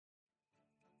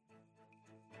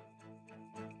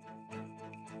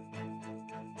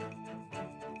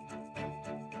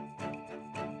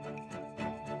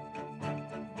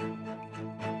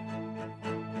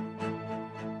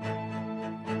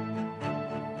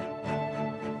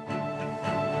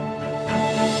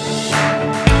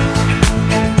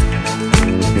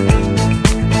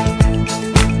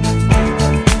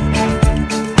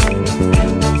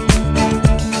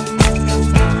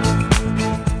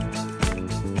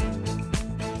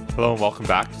Hello and welcome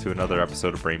back to another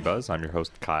episode of Brain Buzz. I'm your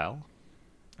host, Kyle.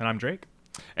 And I'm Drake.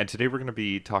 And today we're going to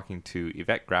be talking to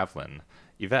Yvette Gravlin.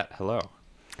 Yvette, hello.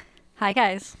 Hi,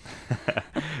 guys.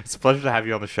 It's a pleasure to have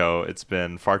you on the show. It's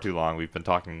been far too long. We've been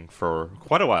talking for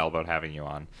quite a while about having you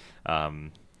on.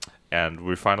 And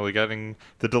we're finally getting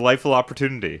the delightful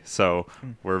opportunity. So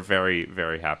we're very,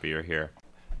 very happy you're here.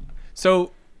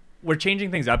 So we're changing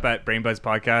things up at Brain Buzz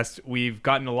Podcast. We've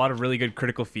gotten a lot of really good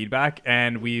critical feedback,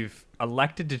 and we've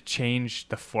elected to change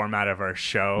the format of our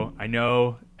show. I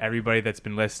know everybody that's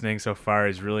been listening so far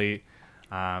is really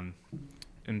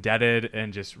indebted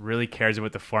and just really cares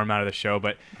about the format of the show.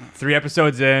 But 3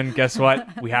 episodes in, guess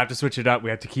what? We have to switch it up. We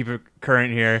have to keep it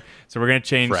current here. So we're going to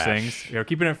change things. We're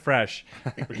keeping it fresh.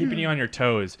 We're keeping you on your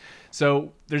toes.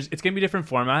 So it's going to be a different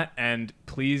format, and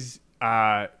please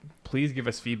give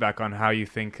us feedback on how you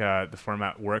think the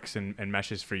format works and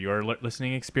meshes for your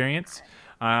listening experience.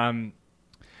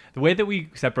 The way that we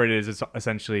separate it is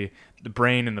essentially the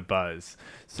brain and the buzz.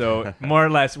 So more or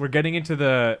less, we're getting into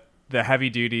the heavy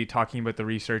duty, talking about the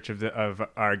research of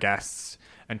our guests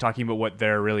and talking about what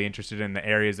they're really interested in, the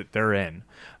areas that they're in.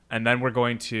 And then we're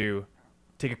going to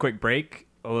take a quick break,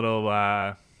 a little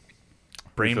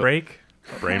brain break.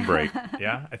 Brain break.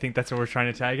 Yeah, I think that's what we're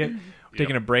trying to tag it. We're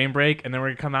taking a brain break, and then we're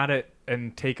going to come at it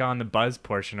and take on the buzz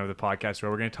portion of the podcast,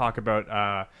 where we're going to talk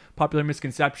about popular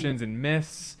misconceptions and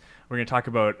myths. We're going to talk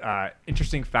about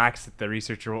interesting facts that the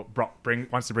researcher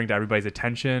wants to bring to everybody's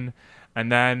attention, and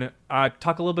then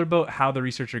talk a little bit about how the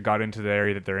researcher got into the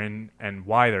area that they're in and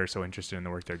why they're so interested in the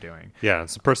work they're doing. Yeah,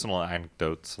 some personal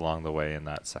anecdotes along the way in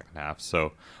that second half.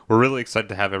 So we're really excited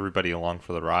to have everybody along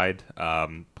for the ride.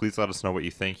 Please let us know what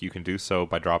you think. You can do so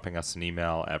by dropping us an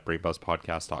email at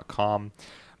brainbuzzpodcast.com.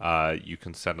 You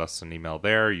can send us an email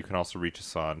there. You can also reach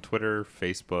us on Twitter,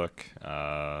 Facebook,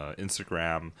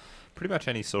 Instagram, pretty much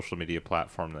any social media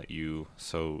platform that you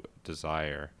so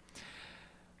desire.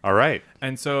 All right.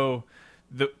 And so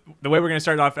the way we're going to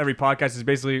start off every podcast is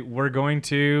basically we're going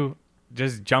to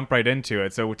just jump right into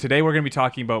it. So today we're going to be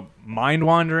talking about mind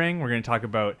wandering. We're going to talk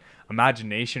about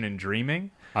imagination and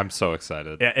dreaming. I'm so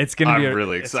excited. Yeah, it's going to be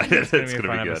really excited. It's going to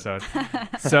be good. Episode.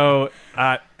 So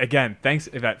again, thanks,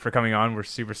 Yvette, for coming on. We're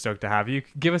super stoked to have you.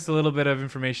 Give us a little bit of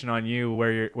information on you,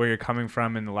 where you're coming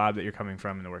from in the lab that you're coming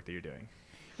from and the work that you're doing.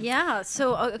 Yeah.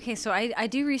 So I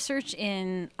do research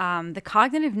in the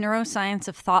Cognitive Neuroscience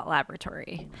of Thought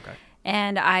Laboratory. Okay.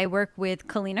 And I work with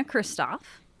Kalina Kristoff.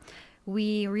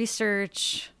 We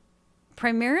research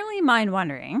primarily mind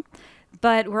wandering,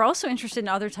 but we're also interested in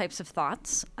other types of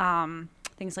thoughts,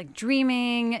 things like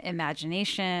dreaming,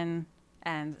 imagination,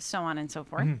 and so on and so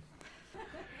forth. Mm-hmm.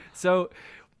 So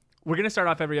we're going to start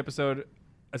off every episode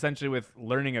essentially with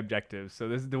learning objectives. So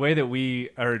this is the way that we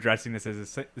are addressing this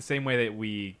is the same way that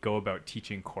we go about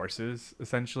teaching courses,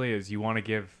 essentially, is you want to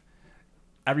give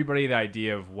everybody the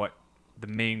idea of what the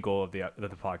main goal of the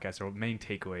podcast or what main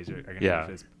takeaways are going to be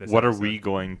for this what episode. are we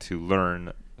going to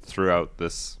learn throughout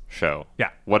this show?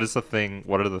 Yeah. What is the thing?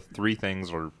 What are the 3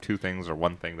 things or 2 things or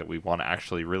 1 thing that we want to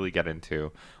actually really get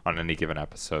into on any given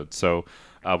episode? So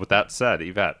with that said,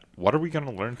 Yvette, what are we going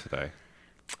to learn today?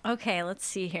 Okay, let's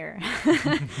see here.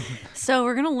 So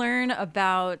we're going to learn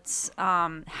about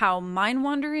how mind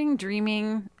wandering,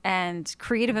 dreaming, and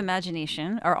creative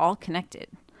imagination are all connected.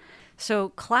 So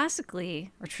classically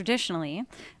or traditionally,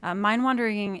 mind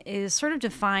wandering is sort of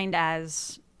defined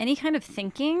as any kind of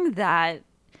thinking that,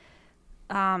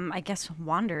 I guess,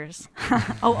 wanders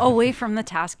away from the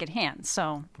task at hand.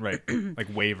 So right, like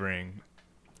wavering.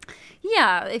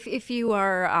 yeah, if you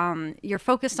are you're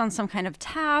focused on some kind of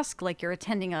task, like you're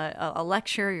attending a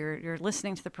lecture, you're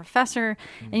listening to the professor,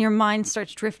 and your mind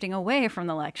starts drifting away from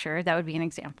the lecture, that would be an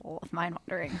example of mind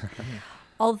wandering.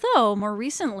 Although more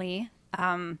recently,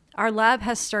 our lab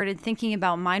has started thinking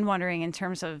about mind wandering in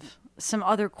terms of some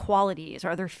other qualities or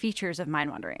other features of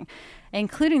mind wandering,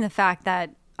 including the fact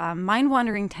that mind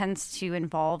wandering tends to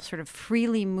involve sort of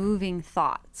freely moving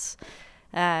thoughts,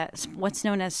 what's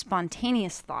known as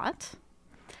spontaneous thought.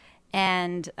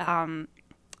 And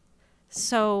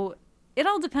so it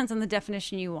all depends on the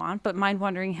definition you want, but mind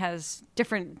wandering has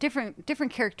different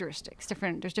characteristics.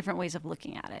 There's different ways of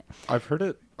looking at it. I've heard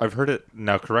it.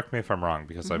 Now, correct me if I'm wrong,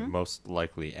 because I most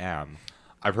likely am.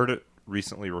 I've heard it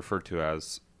recently referred to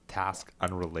as task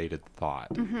unrelated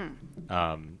thought.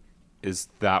 Is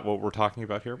that what we're talking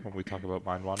about here when we talk about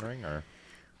mind wandering, or?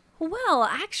 Well,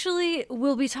 actually,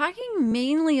 we'll be talking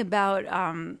mainly about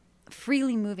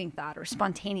freely moving thought or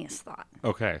spontaneous thought.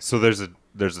 Okay, so there's a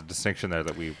distinction there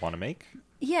that we want to make.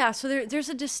 Yeah, so there's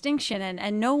a distinction,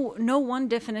 and no one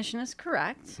definition is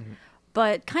correct.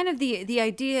 But kind of the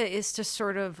idea is to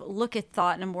sort of look at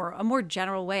thought in a more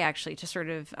general way, actually, to sort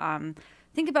of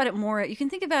think about it more. You can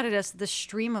think about it as the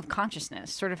stream of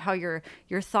consciousness, sort of how your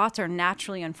thoughts are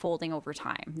naturally unfolding over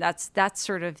time. That's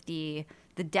sort of the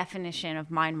definition of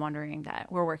mind wandering that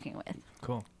we're working with.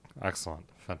 Cool. Excellent.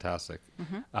 Fantastic.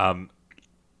 Mm-hmm.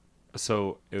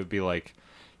 So it would be like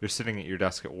you're sitting at your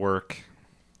desk at work,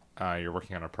 you're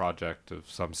working on a project of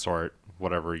some sort,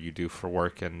 whatever you do for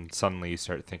work, and suddenly you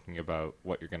start thinking about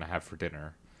what you're going to have for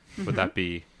dinner. Mm-hmm. Would that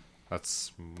be,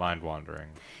 that's mind wandering,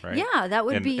 right? Yeah, that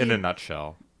would be in a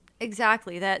nutshell.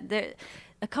 Exactly. A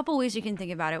couple ways you can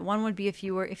think about it. One would be if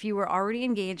you were already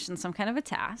engaged in some kind of a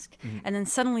task, and then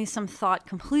suddenly some thought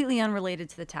completely unrelated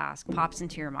to the task pops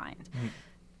into your mind.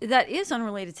 That is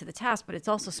unrelated to the task, but it's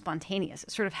also spontaneous.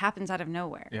 It sort of happens out of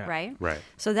nowhere, right? Right.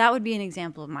 So that would be an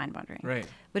example of mind wandering. Right.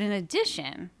 But in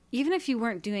addition, even if you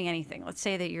weren't doing anything, let's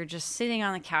say that you're just sitting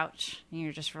on the couch and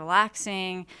you're just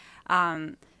relaxing,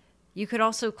 you could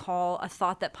also call a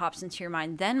thought that pops into your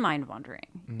mind then mind wandering.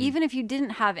 Even if you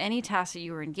didn't have any task that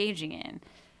you were engaging in,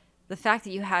 the fact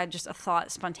that you had just a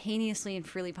thought spontaneously and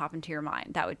freely pop into your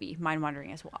mind, that would be mind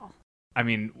wandering as well. I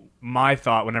mean, my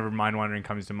thought whenever mind wandering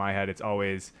comes to my head, it's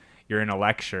always you're in a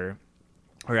lecture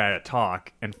or at a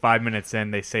talk, and 5 minutes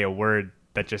in, they say a word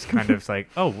that just kind of is like,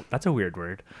 oh, that's a weird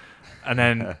word. And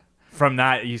then from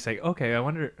that, you say, okay, I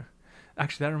wonder,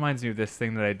 actually, that reminds me of this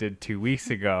thing that I did 2 weeks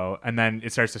ago. And then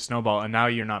it starts to snowball, and now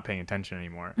you're not paying attention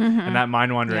anymore. And that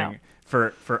mind wandering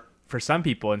for some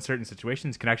people in certain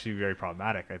situations can actually be very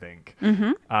problematic, I think.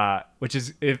 Which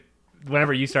is,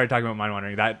 whenever you started talking about mind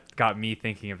wandering, that got me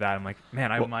thinking of that. I'm like,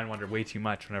 man, I mind wander way too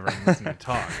much whenever I'm listening to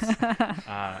talks.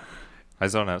 I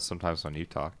zone out sometimes when you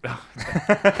talk.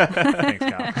 Thanks,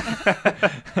 Kyle.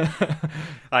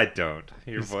 I don't.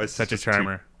 Your voice Such a is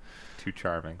charmer. Too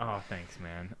charming. Oh, thanks,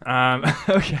 man.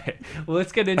 Okay, well,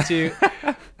 let's get into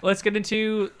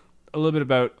a little bit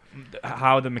about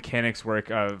how the mechanics work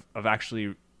of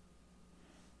actually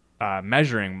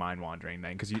measuring mind wandering.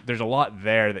 Then, because there's a lot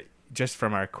there that just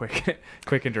from our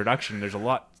quick introduction,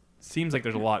 seems like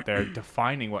there's a lot there.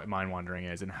 Defining what mind wandering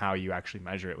is and how you actually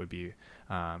measure it would be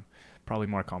probably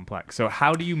more complex. So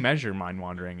how do you measure mind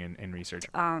wandering in research?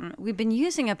 We've been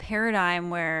using a paradigm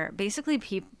where basically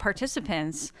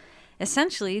participants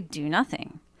essentially do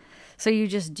nothing. So you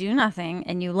just do nothing,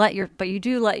 and but you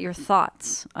do let your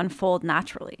thoughts unfold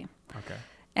naturally. Okay.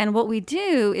 And what we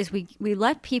do is we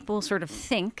let people sort of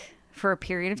think for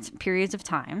periods of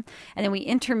time, and then we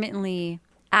intermittently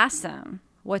ask them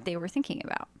what they were thinking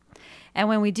about. And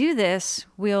when we do this,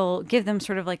 we'll give them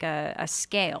sort of like a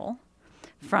scale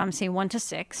from, say, 1 to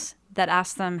 6 that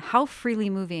asks them, how freely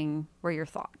moving were your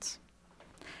thoughts?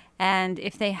 And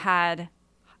if their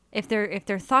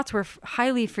thoughts were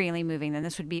highly freely moving, then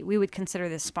we would consider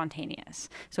this spontaneous.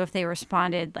 So if they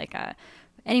responded like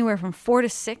anywhere from 4 to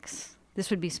 6,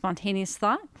 this would be spontaneous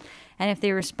thought. And if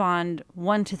they respond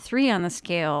 1 to 3 on the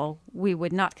scale, we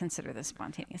would not consider this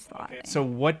spontaneous thought. Okay. So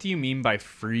what do you mean by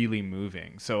freely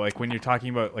moving? So like when you're talking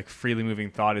about like freely moving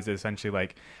thought, is it essentially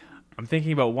like I'm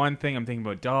thinking about one thing, I'm thinking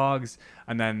about dogs,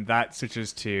 and then that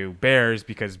switches to bears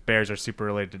because bears are super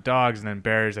related to dogs, and then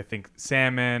bears, I think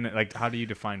salmon. Like, how do you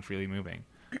define freely moving?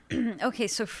 Okay,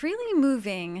 so freely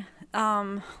moving,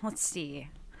 let's see.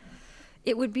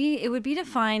 It would be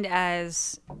defined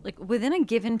as like within a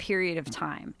given period of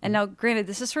time. And now, granted,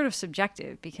 this is sort of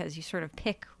subjective because you sort of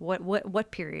pick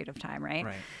what period of time, right?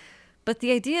 Right. But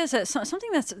the idea is that something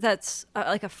that's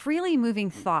like a freely moving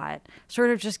thought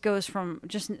sort of just goes from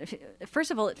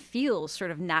first of all, it feels sort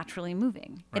of naturally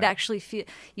moving. Right. It actually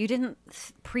you didn't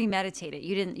premeditate it.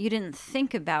 You didn't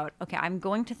think about, okay, I'm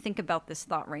going to think about this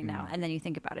thought right now, and then you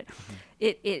think about it.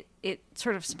 It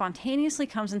sort of spontaneously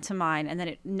comes into mind, and then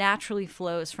it naturally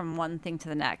flows from one thing to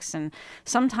the next. And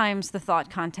sometimes the thought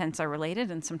contents are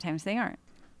related, and sometimes they aren't.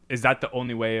 Is that the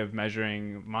only way of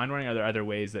measuring mind wandering? Are there other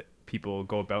ways that people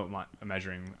go about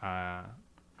measuring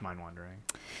mind wandering?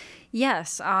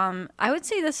 Yes, I would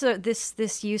say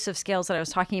this use of scales that I was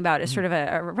talking about is sort of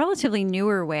a relatively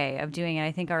newer way of doing it.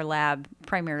 I think our lab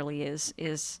primarily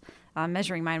is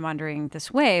measuring mind wandering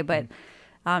this way, but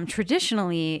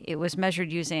traditionally it was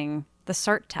measured using the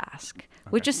SART task,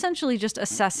 which essentially just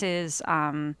assesses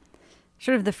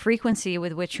sort of the frequency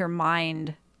with which your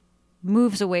mind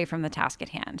moves away from the task at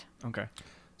hand. Okay.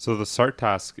 So the SART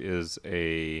task is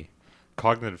a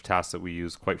cognitive task that we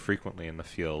use quite frequently in the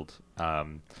field,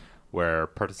 where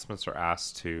participants are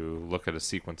asked to look at a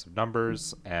sequence of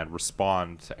numbers and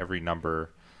respond to every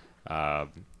number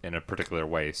in a particular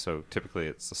way. So typically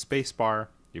it's a space bar.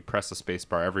 You press the space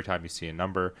bar every time you see a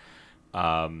number,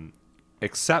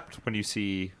 except when you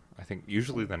see I think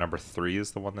usually the number 3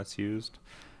 is the one that's used.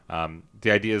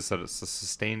 The idea is that it's a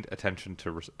sustained attention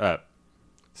to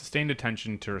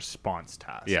response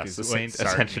task. Yeah, is sustained what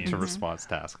SART attention to means. response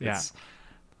task. Yeah. It's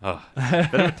a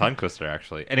bit of a tongue twister,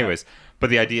 actually. Anyways, but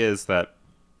the idea is that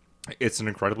it's an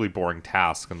incredibly boring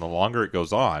task, and the longer it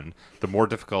goes on, the more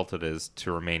difficult it is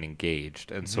to remain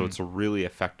engaged. And so it's a really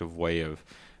effective way of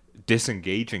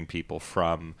disengaging people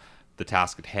from the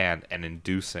task at hand and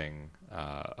inducing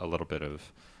a little bit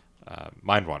of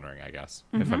mind wandering, I guess,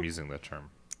 if I'm using the term.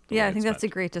 Yeah, I think that's a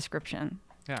great description.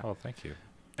 Yeah. Oh, thank you.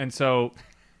 And so,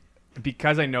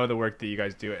 because I know the work that you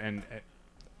guys do, and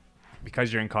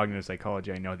because you're in cognitive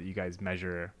psychology, I know that you guys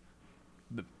measure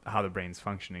how the brain's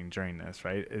functioning during this,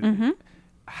 right?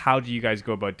 How do you guys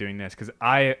go about doing this? Because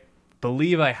I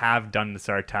believe I have done the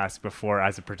SART task before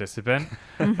as a participant.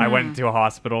 I went to a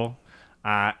hospital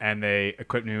and they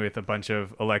equipped me with a bunch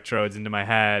of electrodes into my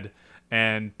head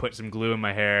and put some glue in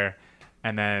my hair.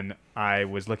 And then I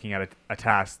was looking at a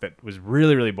task that was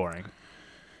really, really boring.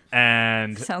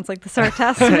 And Sounds like the SART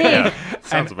task to me. Yeah,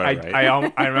 sounds about right.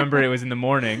 I remember it was in the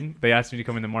morning. They asked me to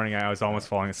come in the morning. I was almost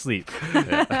falling asleep.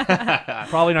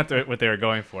 Probably not what they were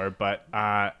going for, but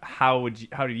how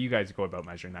do you guys go about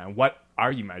measuring that? And what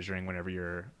are you measuring whenever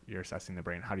you're assessing the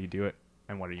brain? How do you do it,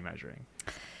 and what are you measuring?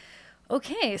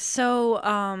 Okay, so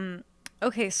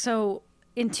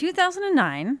in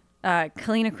 2009,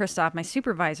 Kalina Christoph, my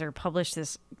supervisor, published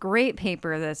this great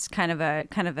paper that's kind of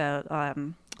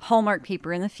a hallmark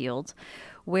paper in the field,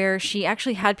 where she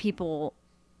actually had people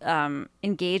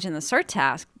engage in the SART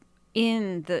task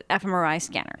in the fMRI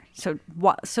scanner. So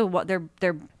what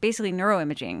they're basically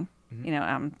neuroimaging.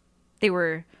 They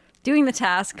were doing the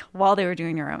task while they were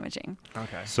doing neuroimaging.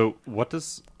 Okay. So what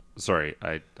does... Sorry,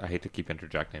 I hate to keep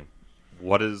interjecting.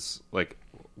 What is an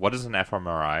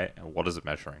fMRI and what is it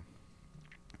measuring?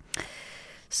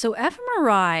 So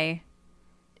fMRI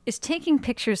is taking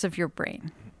pictures of your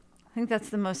brain. I think that's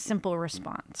the most simple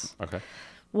response. Okay.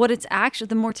 What it's actually,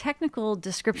 the more technical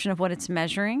description of what it's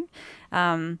measuring,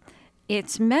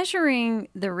 it's measuring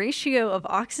the ratio of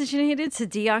oxygenated to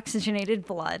deoxygenated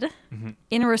blood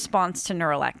in response to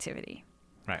neural activity.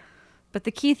 Right. But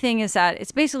the key thing is that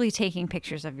it's basically taking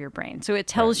pictures of your brain. So it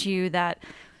tells you that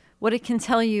what it can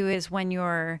tell you is when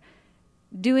you're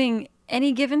doing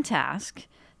any given task,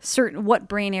 what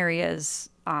brain areas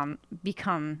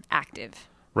become active.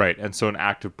 Right, and so an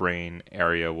active brain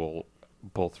area will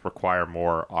both require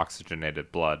more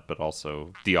oxygenated blood, but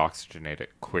also deoxygenate it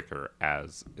quicker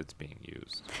as it's being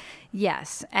used.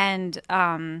 Yes, and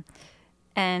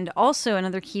also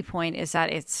another key point is that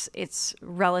it's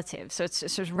relative. So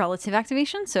it's relative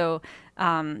activation. So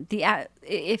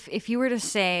if you were to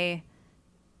say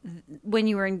when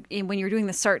you were when you were doing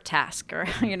the SART task, or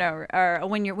or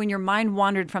when your mind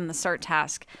wandered from the SART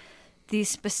task, these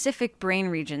specific brain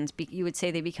regions, you would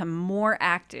say they become more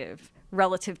active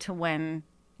relative to when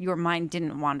your mind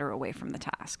didn't wander away from the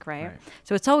task, right?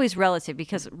 So it's always relative,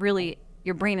 because really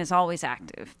your brain is always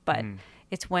active, but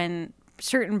it's when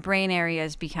certain brain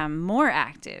areas become more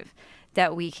active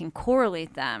that we can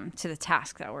correlate them to the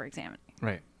task that we're examining.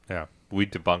 Right. Yeah. We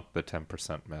debunked the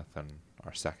 10% myth in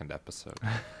our second episode.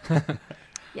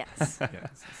 Yes.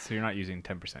 Yes. So you're not using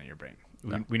 10% of your brain.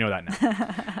 No. We know that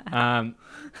now.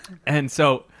 And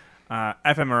so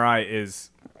fMRI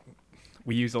is,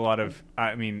 we use a lot of,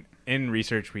 in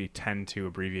research, we tend to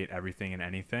abbreviate everything and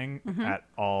anything at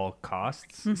all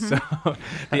costs. So the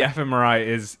fMRI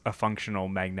is a functional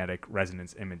magnetic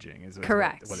resonance imaging, is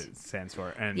correct. What it stands for.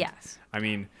 And yes.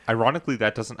 Ironically,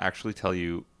 that doesn't actually tell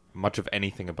you much of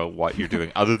anything about what you're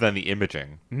doing other than the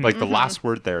imaging. Like the last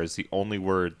word there is the only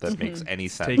word that makes any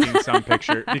sense. Taking some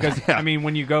picture. Because,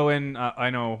 when you go in, I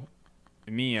know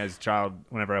me as a child,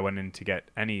 whenever I went in to get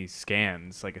any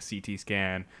scans, like a CT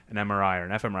scan, an MRI, or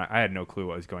an fMRI, I had no clue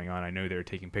what was going on. I knew they were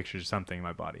taking pictures of something in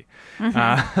my body. And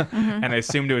I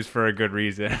assumed it was for a good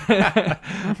reason.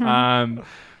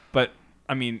 But,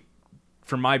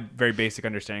 from my very basic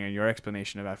understanding and your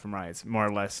explanation of fMRI, it's more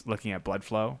or less looking at blood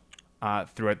flow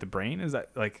throughout the brain. Is that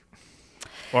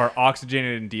or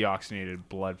oxygenated and deoxygenated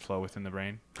blood flow within the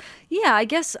brain? Yeah, I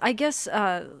guess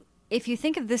if you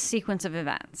think of this sequence of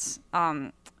events,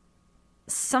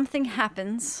 something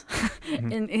happens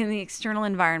in the external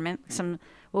environment,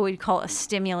 what we'd call a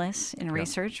stimulus in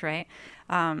research, right?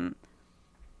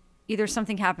 Either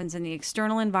something happens in the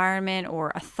external environment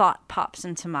or a thought pops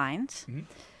into mind.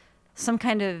 Some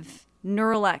kind of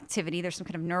neural activity, there's some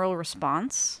kind of neural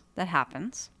response that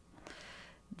happens.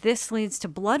 This leads to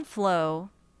blood flow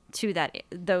to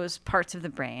those parts of the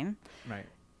brain. Right.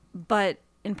 But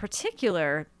in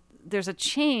particular, there's a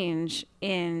change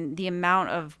in the amount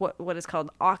of what is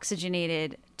called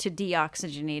oxygenated to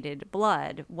deoxygenated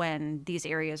blood when these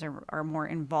areas are more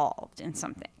involved in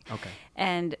something. Okay.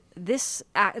 And this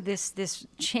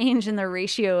change in the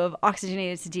ratio of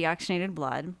oxygenated to deoxygenated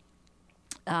blood,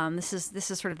 this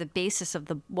is sort of the basis of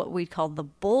what we call the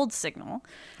BOLD signal,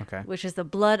 Okay. which is the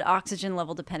blood oxygen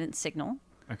level dependent signal,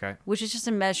 Okay. which is just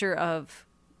a measure of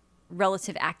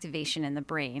relative activation in the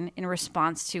brain in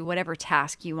response to whatever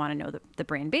task you want to know the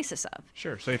brain basis of.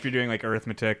 Sure. So if you're doing like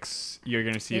arithmetics, you're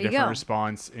going to see a There you different go.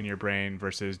 response in your brain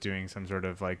versus doing some sort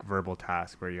of like verbal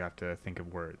task where you have to think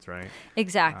of words, right?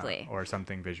 Exactly. Or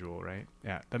something visual, right?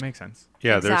 Yeah, that makes sense.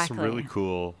 Yeah, there's some really Exactly.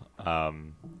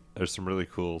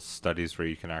 cool studies where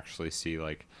you can actually see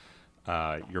like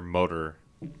your motor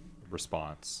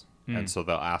response, and so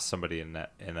they'll ask somebody in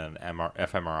an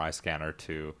fMRI scanner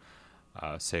to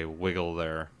say wiggle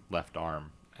their left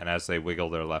arm, and as they wiggle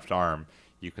their left arm,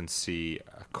 you can see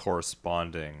a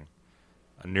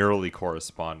neurally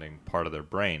corresponding part of their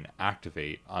brain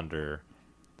activate under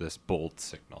this BOLD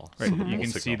signal. Right. So the You BOLD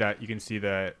can see signal- that. You can see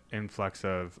the influx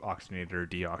of oxygenated or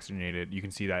deoxygenated. You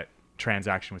can see that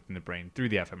transaction within the brain through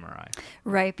the fMRI.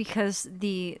 Right, because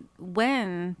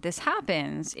when this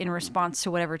happens in response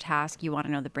to whatever task you want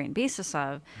to know the brain basis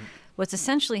of, what's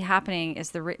essentially happening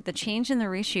is the change in the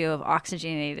ratio of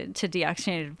oxygenated to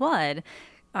deoxygenated blood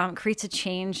creates a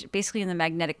change basically in the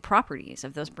magnetic properties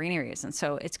of those brain areas. And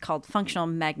so it's called functional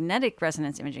magnetic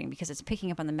resonance imaging because it's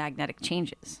picking up on the magnetic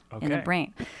changes in the Okay.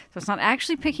 brain. So it's not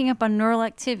actually picking up on neural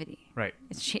activity. Right.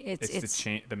 It's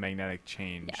the magnetic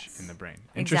change Yes. in the brain.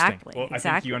 Interesting. Exactly, Well, I think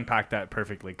exactly. you unpacked that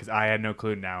perfectly because I had no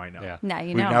clue. Now I know. Yeah. Now you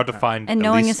We've know. now defined And at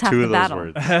knowing least is half two the of those battle.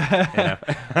 words.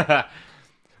 Yeah.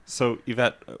 So,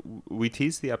 Yvette, we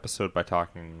teased the episode by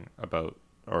saying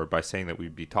that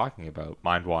we'd be talking about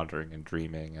mind wandering and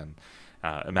dreaming and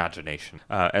imagination.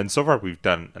 And so far, we've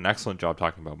done an excellent job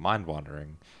talking about mind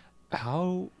wandering.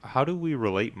 How do we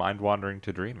relate mind wandering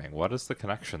to dreaming? What is the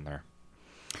connection there?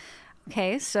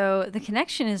 Okay, so the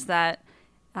connection is that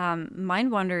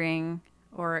mind wandering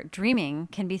or dreaming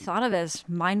can be thought of as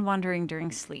mind wandering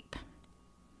during sleep.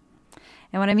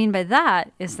 And what I mean by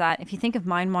that is that if you think of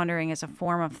mind wandering as a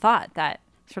form of thought that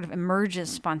sort of emerges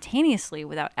spontaneously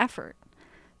without effort,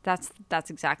 that's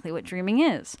exactly what dreaming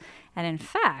is. And in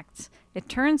fact, it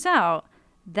turns out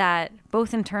that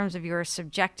both in terms of your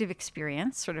subjective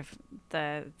experience, sort of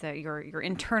your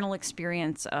internal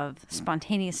experience of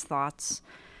spontaneous thoughts,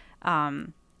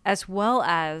 as well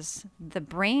as the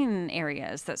brain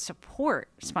areas that support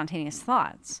spontaneous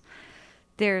thoughts,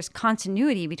 there's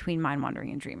continuity between mind wandering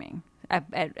and dreaming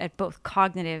at both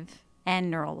cognitive and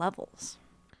neural levels.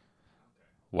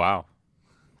 Wow.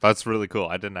 That's really cool.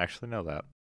 I didn't actually know that.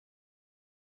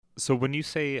 So when you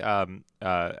say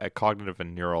at cognitive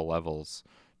and neural levels,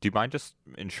 do you mind just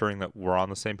ensuring that we're on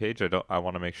the same page? I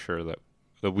want to make sure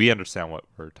that we understand what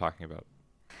we're talking about.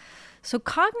 So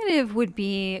cognitive would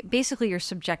be basically your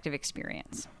subjective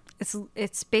experience.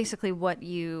 It's basically what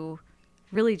you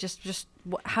really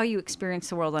how you experience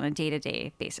the world on a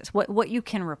day-to-day basis. What you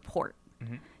can report.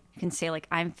 Mm-hmm. You can say like,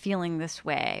 I'm feeling this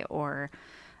way, or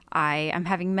I'm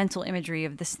having mental imagery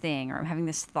of this thing, or I'm having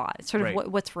this thought. It's sort of Right.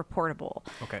 what's reportable.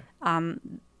 Okay.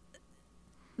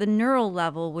 The neural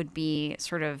level would be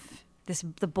sort of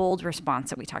the BOLD response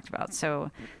that we talked about.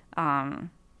 So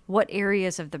what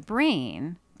areas of the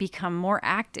brain become more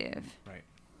active Right.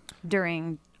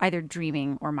 during either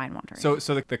dreaming or mind wandering.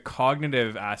 So the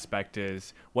cognitive aspect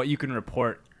is what you can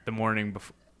report the morning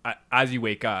before, as you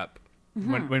wake up.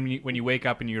 Mm-hmm. When you wake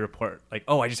up and you report like,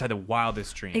 oh, I just had the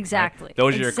wildest dream. right? Exactly.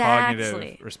 Those are your Exactly.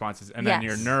 cognitive responses, and then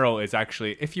your Yes. neural is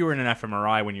actually, if you were in an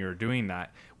fMRI when you were doing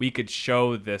that, we could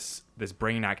show this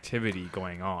brain activity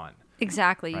going on.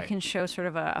 Exactly. Right. You can show sort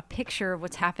of a picture of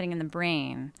what's happening in the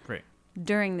brain Great.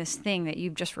 during this thing that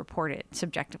you've just reported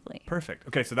subjectively. Perfect.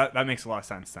 Okay, so that makes a lot of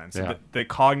sense then. So Yeah. the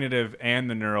cognitive and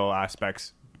the neural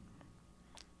aspects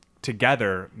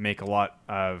together make a lot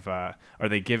of, or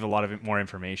they give a lot of more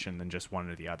information than just one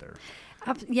or the other.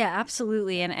 Yeah,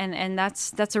 absolutely. And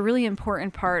that's a really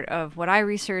important part of what I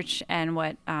research and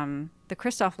what the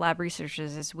Christoph Lab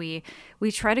researches is we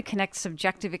try to connect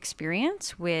subjective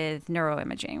experience with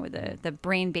neuroimaging, with the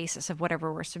brain basis of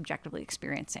whatever we're subjectively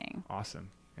experiencing. Awesome.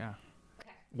 Yeah.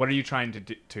 What are you trying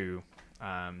to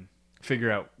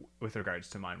figure out with regards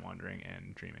to mind wandering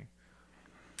and dreaming?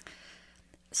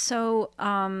 So,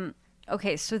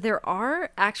 so there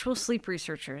are actual sleep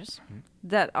researchers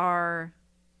that are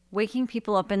waking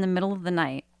people up in the middle of the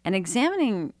night and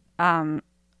examining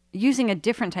using a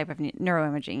different type of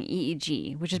neuroimaging,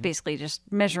 EEG, which is basically just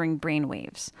measuring brain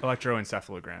waves.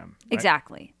 Electroencephalogram. Right?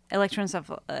 Exactly.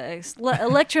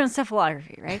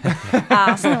 Electroencephalography, right?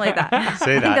 Something like that.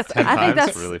 Say that 10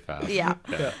 times really fast. Yeah.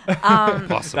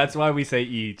 That's why we say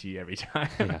EEG every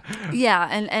time. Yeah,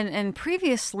 and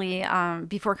previously,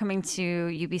 before coming to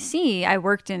UBC, I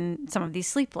worked in some of these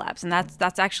sleep labs, and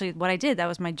that's actually what I did. That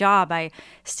was my job. I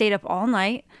stayed up all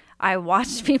night. I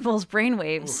watched people's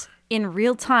brainwaves in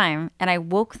real time, and I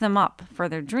woke them up for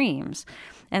their dreams.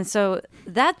 And so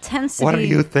that tends to What be... are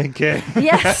you thinking?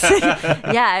 Yes.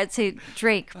 Yeah, I'd say,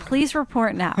 Drake, please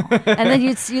report now. And then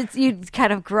you'd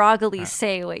kind of groggily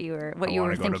say what you were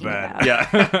thinking about. Yeah.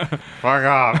 Fuck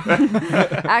off.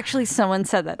 Actually, someone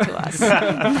said that to us.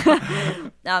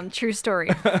 True story.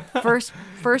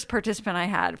 First participant I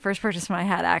had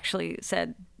actually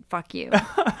said, fuck you.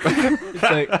 It's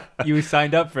like, you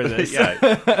signed up for this.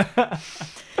 Yeah.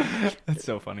 That's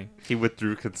so funny. He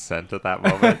withdrew consent at that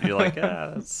moment. You're like,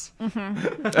 yeah, that's...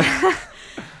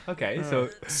 Okay,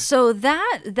 so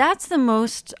that's the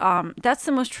most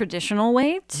traditional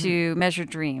way to measure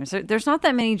dreams. There's not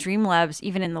that many dream labs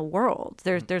even in the world.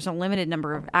 There's a limited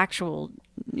number of actual,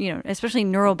 especially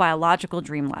neurobiological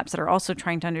dream labs that are also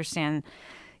trying to understand,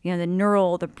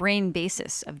 the brain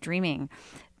basis of dreaming.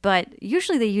 But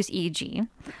usually they use EEG,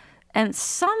 and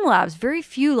some labs, very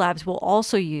few labs, will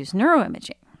also use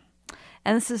neuroimaging.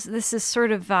 And this is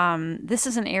sort of this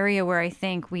is an area where I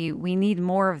think we need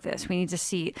more of this. We need to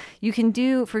see. You can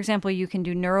do, for example,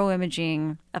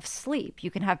 neuroimaging of sleep.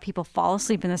 You can have people fall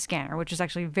asleep in the scanner, which is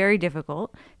actually very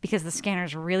difficult because the scanner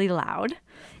is really loud.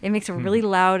 It makes a really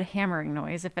loud hammering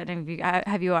noise. If any of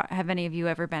you have any of you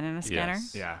ever been in a scanner?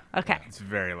 Yes. yeah. Okay. It's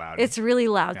very loud. It's really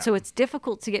loud, Yeah. so it's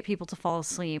difficult to get people to fall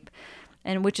asleep.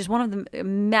 And which is one of the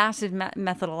massive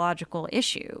methodological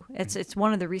issue. It's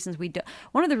one of the reasons we don't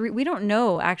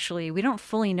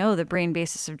fully know the brain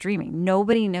basis of dreaming.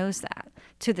 Nobody knows that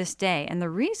to this day, and the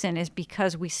reason is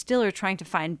because we still are trying to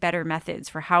find better methods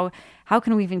for how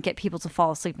can we even get people to fall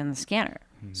asleep in the scanner.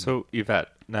 So, Yvette,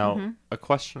 now a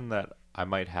question that I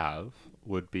might have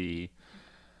would be,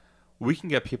 we can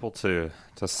get people to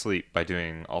sleep by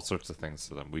doing all sorts of things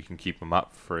to them. We can keep them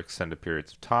up for extended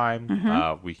periods of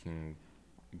time. We can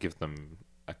give them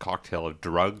a cocktail of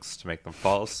drugs to make them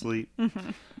fall asleep.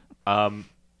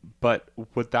 But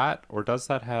would that, or does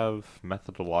that have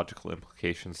methodological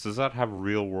implications? Does that have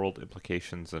real world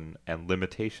implications and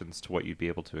limitations to what you'd be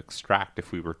able to extract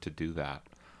if we were to do that?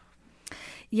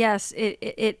 Yes,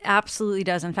 it absolutely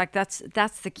does. In fact,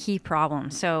 that's the key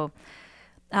problem. So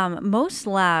most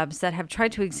labs that have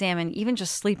tried to examine even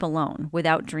just sleep alone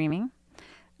without dreaming,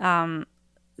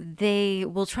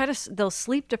 they'll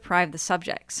sleep deprive the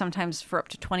subject, sometimes for up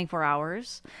to 24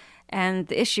 hours. And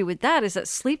the issue with that is that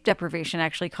sleep deprivation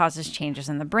actually causes changes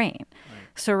in the brain. Right.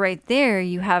 So right there,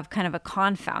 you have kind of a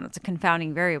confound. That's a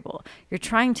confounding variable. You're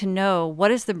trying to know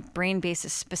what is the brain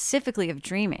basis specifically of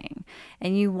dreaming,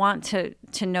 and you want to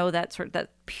know that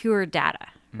pure data,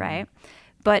 right?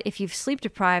 But if you've sleep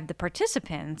deprived the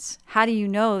participants, how do you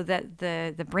know that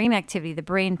the brain activity, the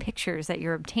brain pictures that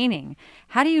you're obtaining,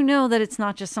 how do you know that it's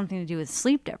not just something to do with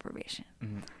sleep deprivation?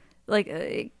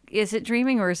 Like, is it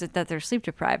dreaming, or is it that they're sleep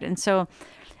deprived? And so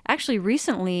actually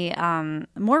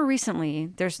more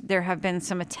recently, there have been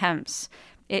some attempts.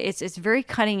 It's very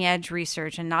cutting edge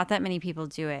research, and not that many people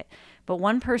do it. But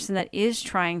one person that is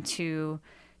trying to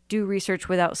do research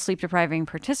without sleep depriving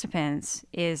participants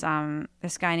is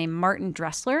this guy named Martin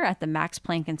Dressler at the Max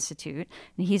Planck Institute,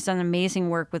 and he's done amazing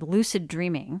work with lucid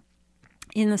dreaming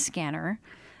in the scanner.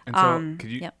 And so,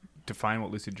 could you define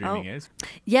what lucid dreaming is?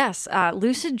 Yes,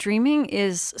 lucid dreaming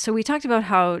is. So we talked about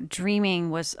how dreaming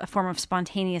was a form of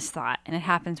spontaneous thought, and it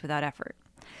happens without effort.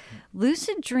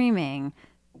 Lucid dreaming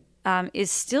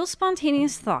is still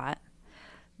spontaneous thought.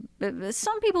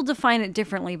 Some people define it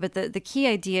differently, but the key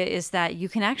idea is that you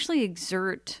can actually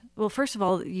exert. Well, first of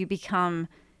all, you become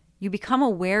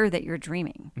aware that you're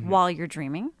dreaming while you're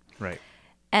dreaming. Right.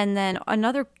 And then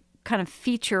another kind of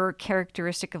feature or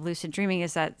characteristic of lucid dreaming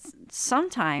is that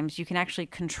sometimes you can actually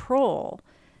control.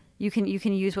 You can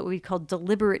use what we call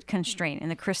deliberate constraint in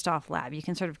the Christoph lab. You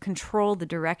can sort of control the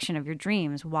direction of your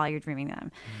dreams while you're dreaming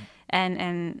them,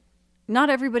 and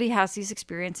not everybody has these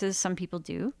experiences. Some people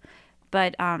do.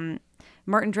 But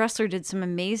Martin Dressler did some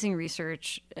amazing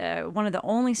research, one of the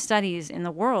only studies in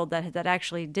the world that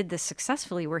actually did this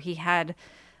successfully, where he had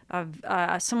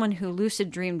someone who lucid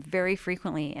dreamed very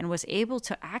frequently and was able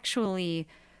to actually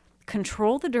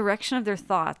control the direction of their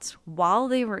thoughts while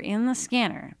they were in the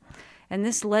scanner. And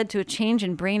this led to a change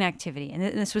in brain activity. And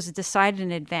this was decided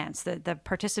in advance.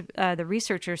 The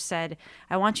researchers said,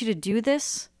 I want you to do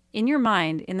this in your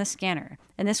mind in the scanner,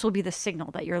 and this will be the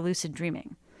signal that you're lucid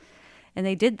dreaming. And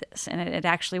they did this, and it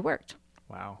actually worked.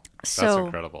 Wow. So That's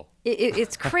incredible.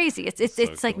 It's crazy. It's So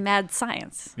it's like cool. mad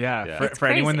science. Yeah. It's For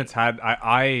anyone crazy. that's had,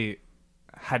 I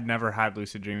had never had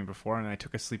lucid dreaming before, and I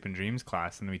took a sleep and dreams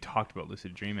class, and we talked about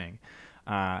lucid dreaming.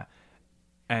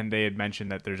 And they had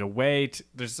mentioned that there's a way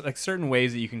there's like certain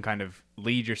ways that you can kind of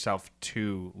lead yourself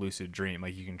to lucid dream.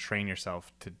 Like you can train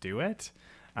yourself to do it.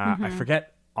 I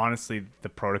forget honestly the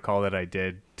protocol that I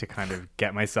did to kind of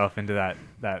get myself into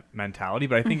that mentality,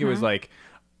 but I think it was like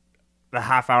the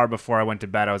half hour before I went to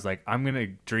bed, I was like, I'm going to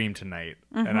dream tonight.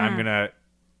 And I'm going to,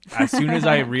 as soon as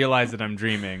I realize that I'm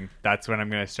dreaming, that's when I'm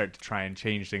going to start to try and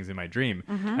change things in my dream.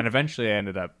 And eventually I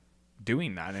ended up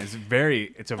doing that.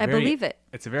 And I believe it.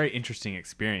 It's a very interesting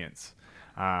experience.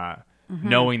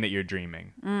 Knowing that you're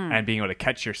dreaming and being able to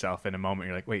catch yourself in a moment.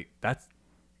 You're like, wait,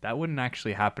 that wouldn't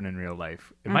actually happen in real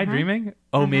life. Am I dreaming?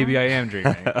 Oh, maybe I am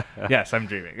dreaming. Yes, I'm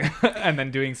dreaming. And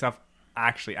then doing stuff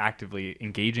actually actively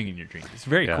engaging in your dreams. It's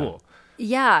very cool.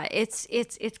 Yeah, it's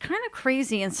kind of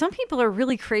crazy, and some people are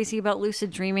really crazy about lucid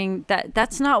dreaming.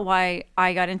 That's not why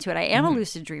I got into it. I am a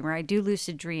lucid dreamer. I do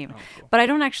lucid dream, but I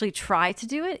don't actually try to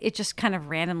do it. It just kind of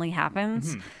randomly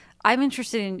happens. I'm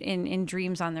interested in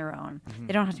dreams on their own.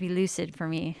 They don't have to be lucid for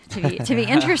me to be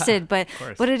interested, but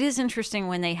it is interesting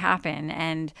when they happen.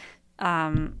 And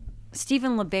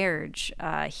Stephen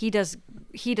LaBerge, he does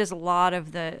a lot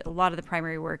of the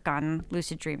primary work on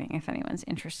lucid dreaming. If anyone's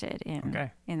interested in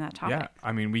that topic, yeah,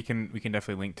 I mean we can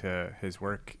definitely link to his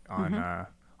work on our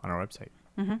website.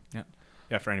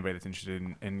 Yeah, for anybody that's interested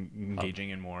in engaging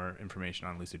in more information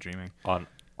on lucid dreaming On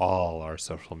all our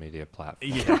social media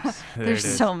platforms. Yes, there's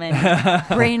so many.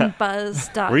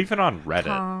 Brainbuzz.com. We're even on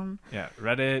Reddit. Yeah,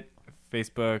 Reddit,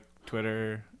 Facebook,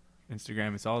 Twitter,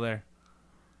 Instagram. It's all there.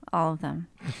 All of them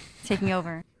taking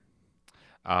over.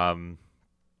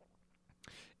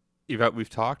 Yvette, we've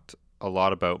talked a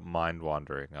lot about mind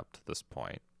wandering up to this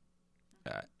point.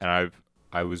 And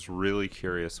I was really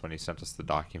curious when you sent us the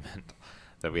document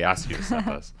that we asked you to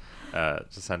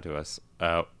send to us,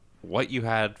 what you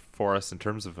had for us in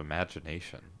terms of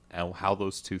imagination and how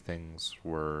those two things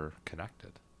were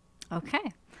connected.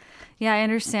 Okay. Yeah, I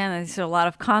understand that there's a lot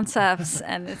of concepts,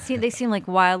 and they seem like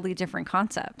wildly different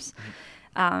concepts.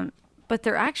 But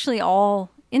they're actually all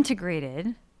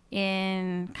integrated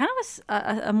in kind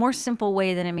of a more simple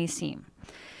way than it may seem.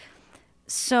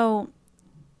 So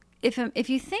if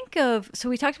you think of, so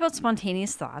we talked about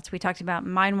spontaneous thoughts. We talked about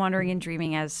mind wandering and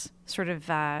dreaming as sort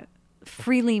of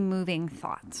freely moving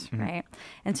thoughts, right?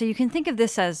 And so you can think of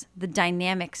this as the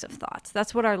dynamics of thoughts.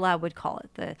 That's what our lab would call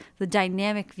it, the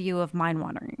dynamic view of mind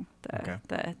wandering,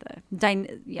 the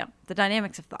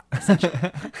dynamics of thought, essentially.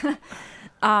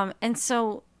 And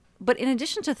so, but in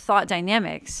addition to thought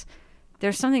dynamics,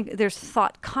 there's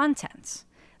thought contents,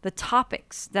 the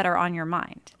topics that are on your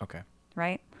mind. Okay.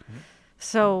 Right?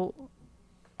 So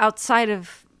outside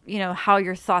of, how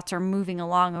your thoughts are moving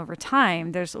along over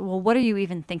time, there's, what are you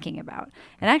even thinking about?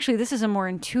 And actually, this is a more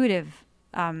intuitive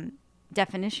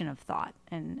definition of thought,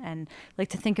 and like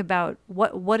to think about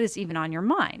what is even on your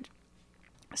mind.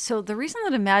 So the reason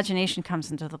that imagination comes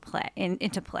into play,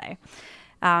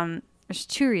 there's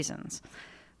two reasons.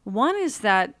 One is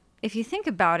that if you think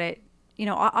about it,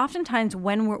 oftentimes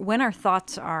when our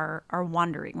thoughts are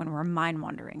wandering, when we're mind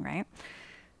wandering, right?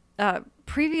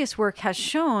 Previous work has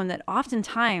shown that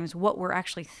oftentimes what we're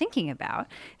actually thinking about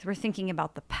is we're thinking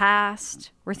about the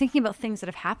past. We're thinking about things that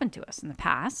have happened to us in the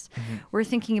past. We're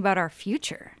thinking about our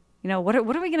future. What are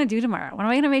we going to do tomorrow? What am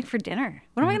I going to make for dinner?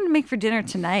 What am I going to make for dinner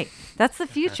tonight? That's the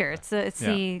future. It's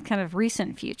the kind of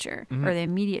recent future or the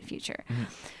immediate future.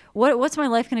 What's my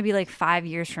life going to be like 5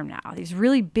 years from now? These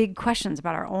really big questions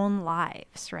about our own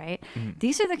lives, right?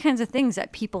 These are the kinds of things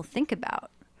that people think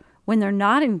about when they're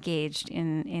not engaged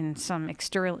in some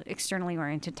externally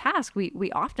oriented task.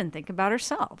 We often think about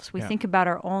ourselves. We think about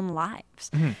our own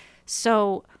lives.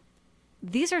 So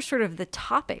these are sort of the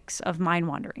topics of mind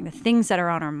wandering, the things that are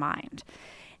on our mind.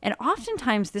 And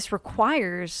oftentimes this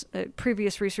requires,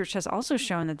 previous research has also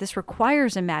shown that this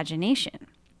requires imagination,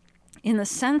 in the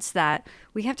sense that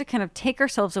we have to kind of take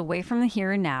ourselves away from the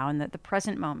here and now and the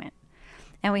present moment.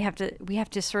 And we have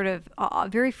to sort of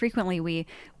very frequently we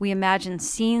imagine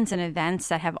scenes and events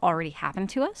that have already happened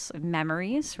to us,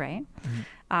 memories, right?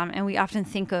 And we often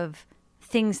think of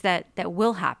things that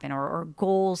will happen or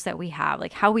goals that we have,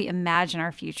 like how we imagine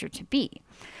our future to be.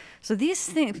 So these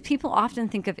things, people often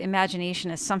think of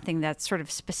imagination as something that's sort of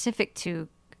specific to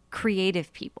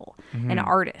creative people and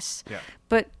artists. Yeah.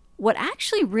 But what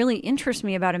actually really interests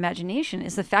me about imagination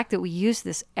is the fact that we use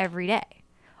this every day,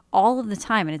 all of the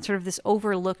time, and it's sort of this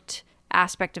overlooked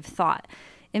aspect of thought.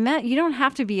 You don't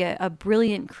have to be a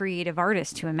brilliant creative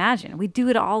artist to imagine. We do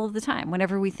it all of the time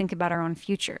whenever we think about our own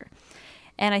future.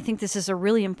 And I think this is a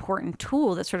really important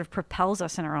tool that sort of propels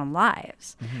us in our own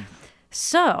lives.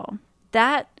 So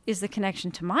that is the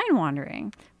connection to mind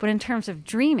wandering. But in terms of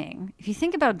dreaming, if you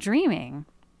think about dreaming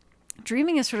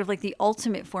is sort of like the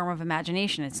ultimate form of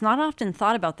imagination. It's not often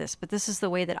thought about this, but this is the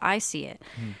way that I see it.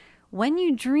 When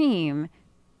you dream,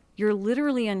 you're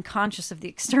literally unconscious of the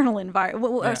external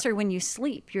environment. Sorry, when you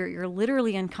sleep, you're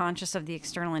literally unconscious of the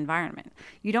external environment.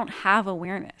 You don't have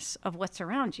awareness of what's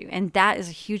around you. And that is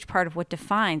a huge part of what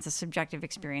defines the subjective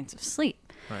experience of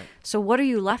sleep. Right. So what are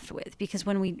you left with? Because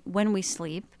when we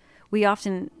sleep, we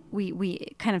often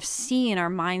we kind of see in our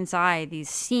mind's eye these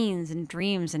scenes and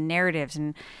dreams and narratives,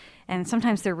 and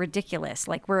sometimes they're ridiculous,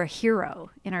 like we're a hero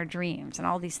in our dreams and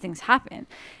all these things happen.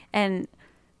 And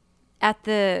at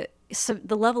the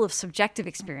level of subjective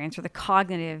experience, or the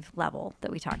cognitive level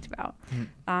that we talked about,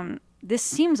 this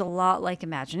seems a lot like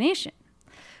imagination.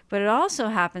 But it also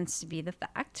happens to be the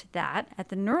fact that at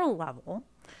the neural level,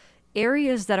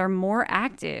 areas that are more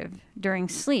active during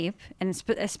sleep, and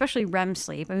especially REM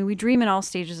sleep, I mean, we dream in all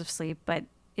stages of sleep, but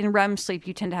in REM sleep,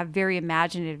 you tend to have very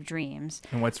imaginative dreams.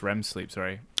 And what's REM sleep?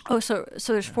 Sorry. Oh, so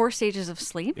there's 4 stages of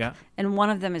sleep, and one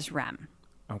of them is REM.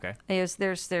 Okay.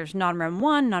 There's non-REM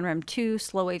 1, non-REM 2,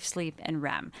 slow wave sleep, and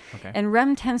REM. Okay. And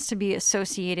REM tends to be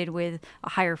associated with a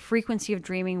higher frequency of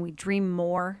dreaming. We dream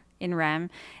more in REM,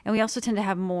 and we also tend to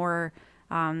have more,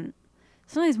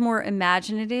 sometimes more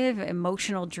imaginative,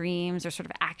 emotional dreams, or sort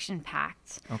of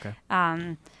action-packed. Okay.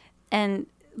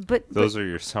 But those are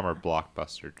your summer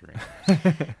blockbuster dreams.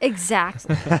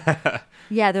 Exactly.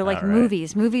 Yeah, they're like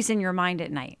movies in your mind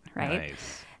at night, right?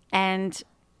 Nice. And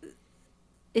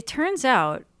it turns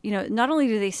out, not only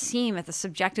do they seem at the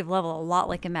subjective level a lot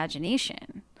like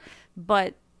imagination,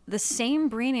 but the same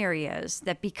brain areas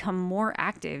that become more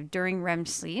active during REM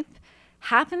sleep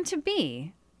happen to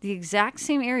be the exact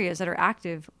same areas that are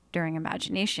active during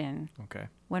imagination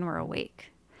when we're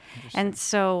awake. And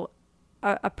so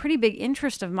a pretty big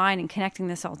interest of mine in connecting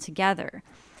this all together.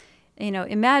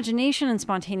 Imagination and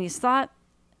spontaneous thought,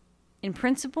 in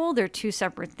principle, they're 2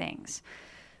 separate things.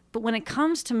 But when it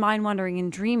comes to mind wandering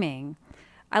and dreaming,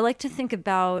 I like to think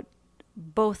about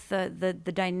both the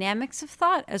dynamics of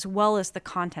thought as well as the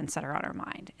contents that are on our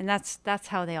mind. And that's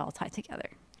how they all tie together.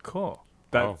 Cool.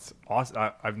 That's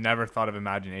awesome. I've never thought of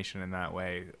imagination in that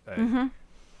way.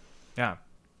 Yeah.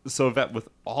 So, Yvette, with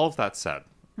all of that said,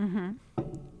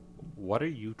 what are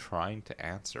you trying to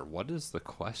answer? What is the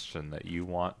question that you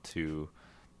want to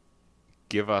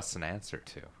give us an answer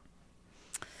to?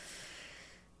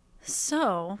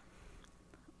 So,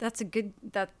 that is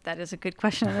a good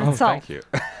question in itself. Thank you.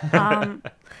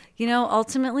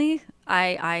 Ultimately,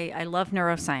 I love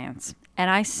neuroscience,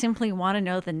 and I simply want to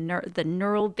know the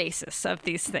neural basis of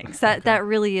these things. That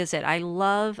really is it. I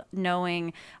love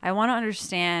knowing. I want to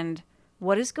understand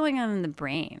what is going on in the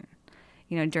brain,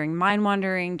 during mind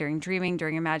wandering, during dreaming,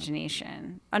 during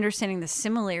imagination, understanding the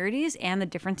similarities and the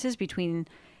differences between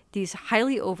these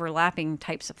highly overlapping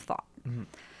types of thought.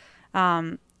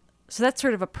 So that's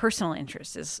sort of a personal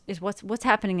interest is what's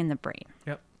happening in the brain.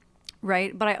 Yep.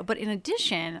 Right. But in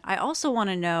addition, I also want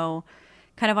to know,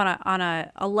 kind of on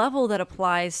a level that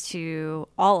applies to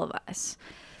all of us.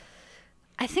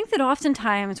 I think that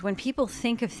oftentimes when people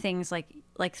think of things like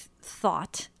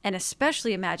thought, and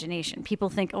especially imagination, people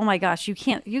think, oh my gosh, you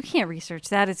can't research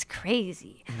that. It's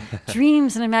crazy.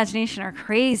 Dreams and imagination are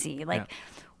crazy.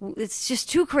 It's just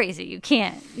too crazy. You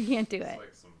can't do it. It's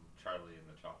like some Charlie in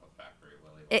the Chocolate Factory,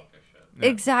 Willy Wonka shit. Yeah.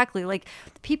 Exactly. Like,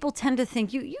 people tend to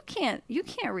think you can't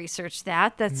research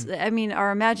that. That's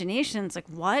our imagination's like,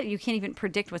 what? You can't even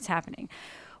predict what's happening.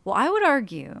 Well, I would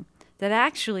argue that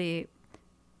actually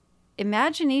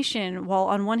imagination, while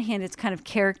on one hand it's kind of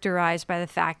characterized by the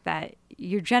fact that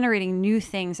you're generating new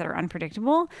things that are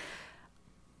unpredictable,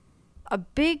 a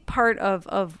big part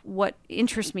of what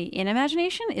interests me in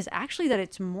imagination is actually that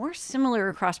it's more similar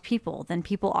across people than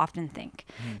people often think.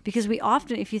 Because we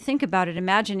often, if you think about it,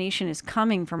 imagination is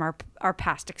coming from our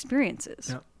past experiences.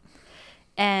 Yep.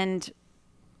 And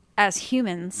as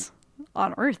humans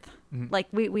on Earth, like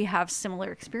we have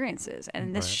similar experiences,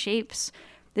 and this shapes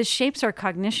our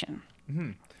cognition.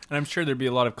 And I'm sure there'd be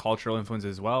a lot of cultural influence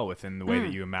as well within the way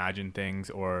that you imagine things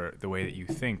or the way that you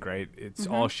think, right? It's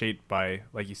all shaped by,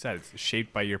 like you said, it's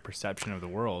shaped by your perception of the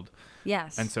world.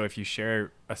 Yes. And so if you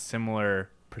share a similar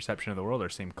perception of the world or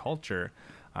same culture,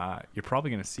 you're probably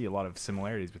going to see a lot of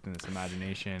similarities within this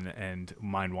imagination and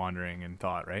mind wandering and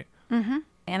thought, right? And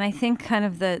I think kind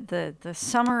of the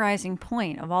summarizing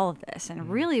point of all of this, and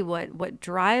really what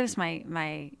drives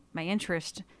my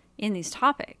interest in these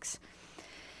topics,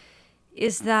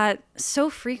 is that so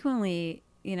frequently,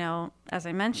 as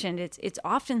I mentioned, it's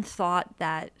often thought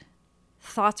that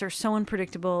thoughts are so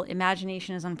unpredictable,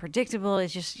 imagination is unpredictable, you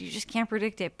just can't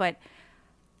predict it. But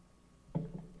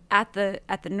at the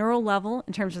neural level,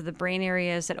 in terms of the brain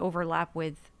areas that overlap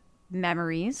with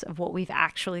memories of what we've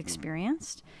actually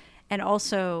experienced, and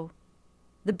also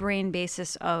the brain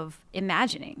basis of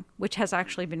imagining, which has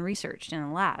actually been researched in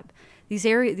a lab,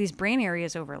 these brain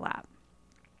areas overlap.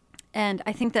 And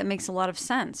I think that makes a lot of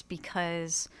sense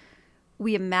because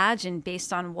we imagine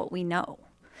based on what we know.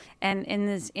 And in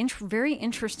this very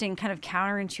interesting kind of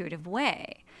counterintuitive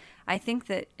way, I think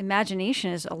that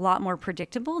imagination is a lot more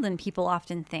predictable than people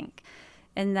often think.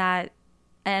 And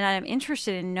I'm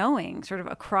interested in knowing sort of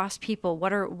across people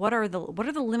what are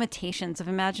the limitations of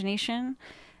imagination.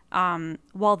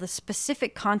 While the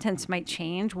specific contents might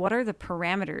change, what are the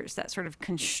parameters that sort of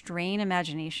constrain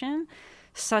imagination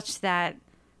such that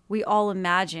we all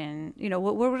imagine,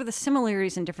 what are the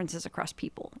similarities and differences across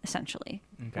people, essentially,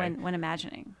 when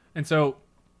imagining? And so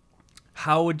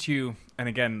how would you, and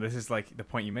again, this is like the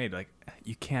point you made, like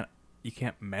you can't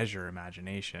measure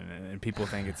imagination, and people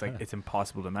think it's like it's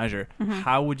impossible to measure. Mm-hmm.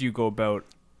 How would you go about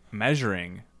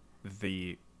measuring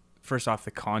first off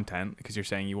the content, because you're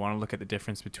saying you want to look at the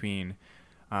difference between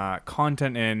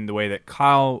content in the way that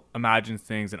Kyle imagines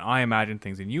things and I imagine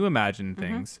things and you imagine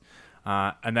things,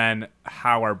 and then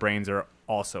how our brains are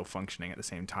also functioning at the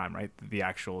same time, right? The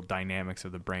actual dynamics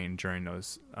of the brain during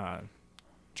those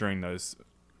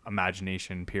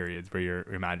imagination periods where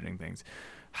you're imagining things.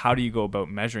 How do you go about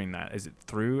measuring that? Is it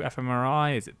through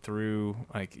fMRI? Is it through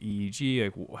like EEG?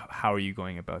 Like how are you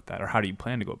going about that, or how do you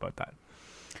plan to go about that?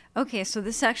 Okay, so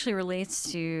this actually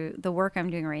relates to the work I'm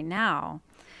doing right now.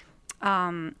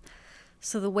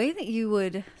 So the way that you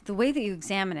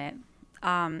examine it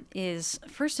is,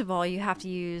 first of all, you have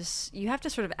to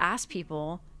sort of ask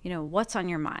people, what's on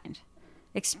your mind.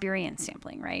 Experience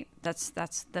sampling, right? That's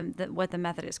what the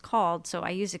method is called. So I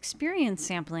use experience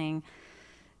sampling,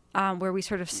 where we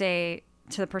sort of say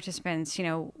to the participants,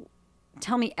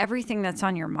 tell me everything that's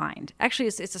on your mind. Actually,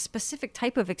 it's a specific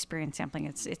type of experience sampling.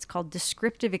 It's called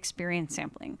descriptive experience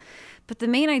sampling. But the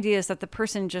main idea is that the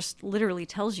person just literally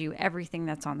tells you everything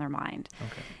that's on their mind.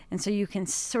 Okay. And so you can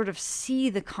sort of see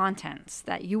the contents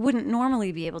that you wouldn't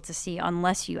normally be able to see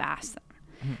unless you ask them.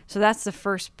 Mm-hmm. So that's the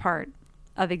first part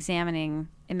of examining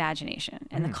imagination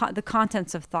and the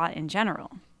contents of thought in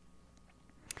general.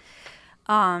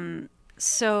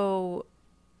 So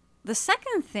the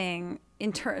second thing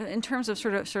in terms of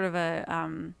sort of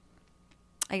a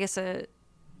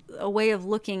a way of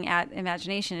looking at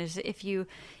imagination is if you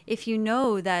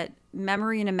know that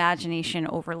memory and imagination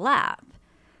overlap,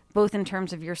 both in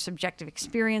terms of your subjective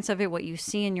experience of it, what you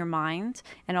see in your mind,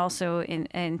 and also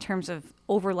in terms of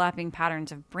overlapping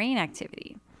patterns of brain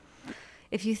activity.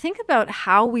 If you think about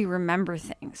how we remember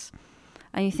things,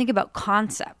 and you think about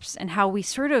concepts and how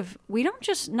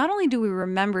not only do we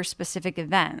remember specific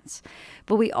events,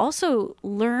 but we also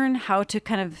learn how to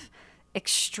kind of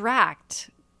extract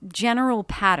general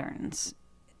patterns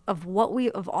of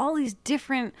all these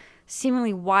different,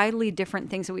 seemingly widely different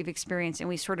things that we've experienced, and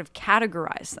we sort of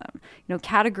categorize them.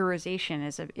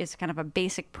 Categorization is kind of a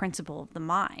basic principle of the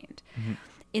mind. Mm-hmm.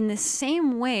 In the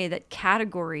same way that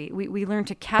we learn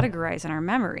to categorize in our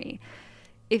memory,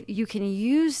 if you can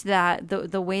use that,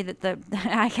 the way that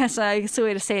I guess the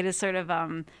way to say it is sort of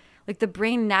like the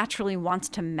brain naturally wants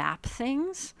to map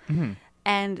things. Mm-hmm.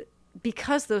 And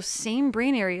because those same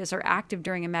brain areas are active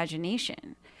during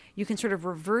imagination, you can sort of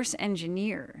reverse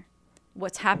engineer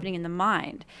what's happening in the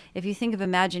mind. If you think of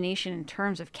imagination in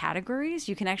terms of categories,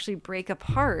 you can actually break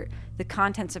apart the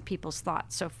contents of people's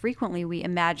thoughts. So frequently we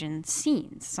imagine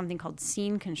scenes, something called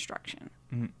scene construction,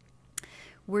 mm-hmm.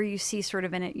 where you see sort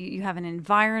of you have an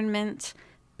environment,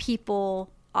 people,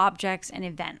 objects, and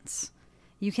events.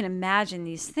 You can imagine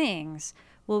these things.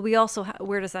 Well, we also,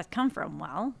 where does that come from?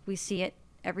 Well, we see it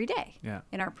every day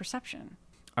in our perception.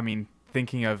 I mean,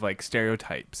 thinking of like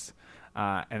stereotypes,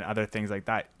 and other things like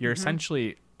that, you're mm-hmm.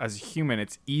 essentially, as a human,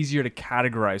 it's easier to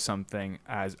categorize something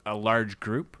as a large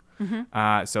group.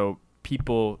 Mm-hmm. So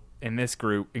people in this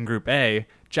group, in group A,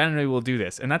 generally will do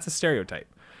this, and that's a stereotype.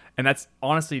 And that's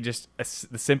honestly just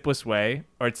the simplest way,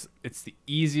 or it's the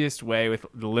easiest way with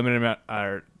the limited amount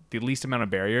or the least amount of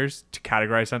barriers to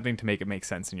categorize something to make it make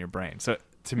sense in your brain. So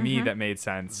to mm-hmm. me, that made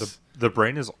sense. The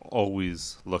brain is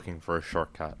always looking for a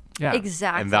shortcut. Yeah,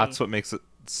 exactly. And that's what makes it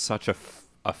such a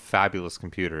fabulous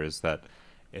computer, is that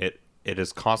it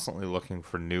is constantly looking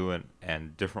for new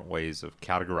and different ways of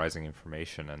categorizing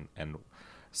information and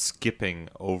skipping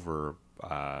over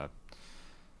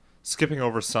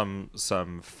some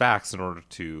facts in order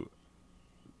to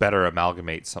better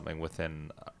amalgamate something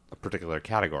within a particular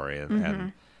category,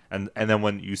 and then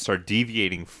when you start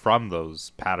deviating from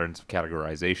those patterns of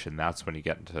categorization, that's when you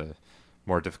get into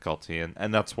more difficulty,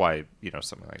 and that's why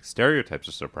something like stereotypes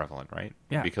are so prevalent, right?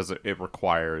 Yeah. Because it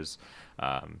requires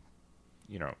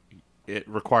it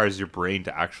requires your brain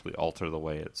to actually alter the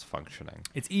way it's functioning.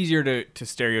 It's easier to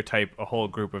stereotype a whole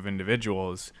group of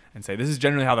individuals and say this is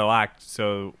generally how they'll act,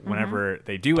 so whenever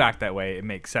they do act that way, it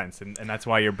makes sense, and that's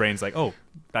why your brain's like, oh,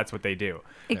 that's what they do.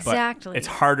 Exactly. But it's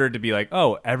harder to be like,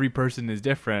 oh, every person is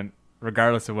different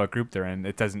regardless of what group they're in.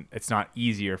 It's not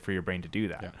easier for your brain to do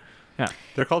that. Yeah.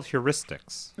 They're called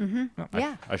heuristics.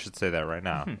 Yeah. I should say that right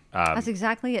now. That's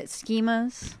exactly it.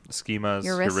 Schemas,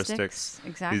 heuristics.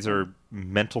 Exactly. These are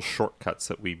mental shortcuts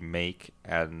that we make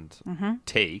and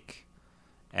take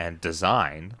and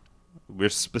design. We're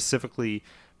specifically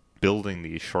building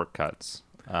these shortcuts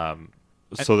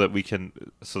so that we can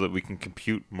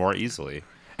compute more easily.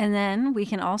 And then we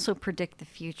can also predict the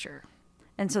future.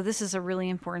 And so this is a really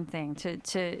important thing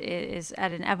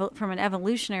from an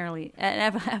evolutionary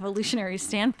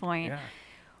standpoint. Yeah.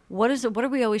 What are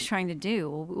we always trying to do?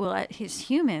 Well, as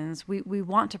humans, we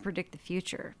want to predict the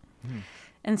future.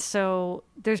 And so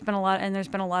there's been a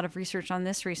lot of research on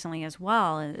this recently as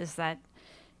well, is that,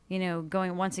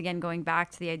 going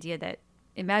back to the idea that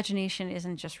imagination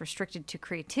isn't just restricted to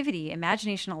creativity.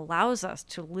 Imagination allows us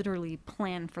to literally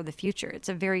plan for the future. It's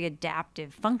a very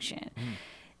adaptive function.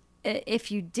 If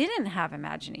you didn't have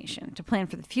imagination to plan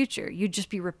for the future, you'd just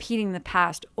be repeating the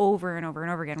past over and over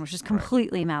and over again, which is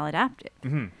completely maladaptive.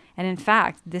 And in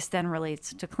fact, this then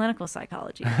relates to clinical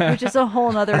psychology, which is a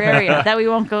whole other area that we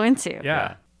won't go into.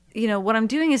 Yeah. What I'm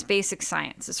doing is basic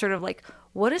science. It's sort of like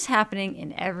what is happening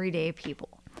in everyday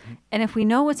people. And if we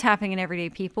know what's happening in everyday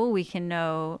people, we can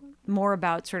know more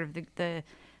about sort of the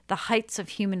heights of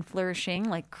human flourishing,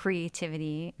 like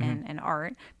creativity and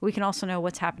art. But we can also know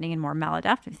what's happening in more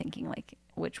maladaptive thinking,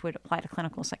 which would apply to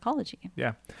clinical psychology.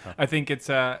 Yeah, I think it's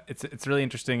really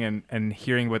interesting, and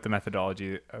hearing about the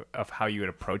methodology of how you would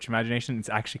approach imagination. It's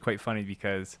actually quite funny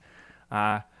because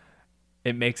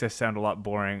it makes us sound a lot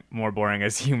more boring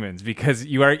as humans, because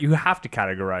you have to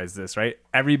categorize this, right?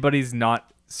 Everybody's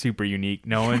not super unique.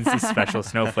 No one's a special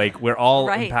snowflake. We're all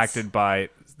impacted by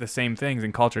the same things,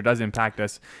 and culture does impact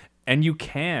us. And you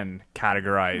can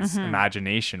categorize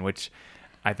imagination, which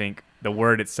I think the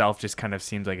word itself just kind of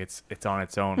seems like it's on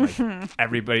its own. Like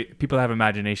people that have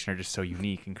imagination are just so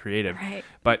unique and creative. Right.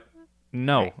 But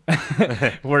no,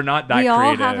 we're not that creative. We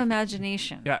all have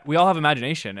imagination. Yeah, we all have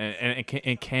imagination, and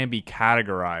it can be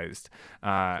categorized.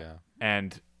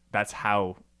 And that's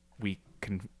how we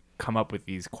can come up with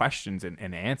these questions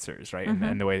and answers, right?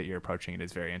 And the way that you're approaching it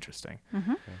is very interesting.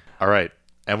 All right.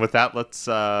 And with that, let's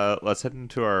head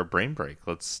into our brain break.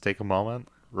 Let's take a moment,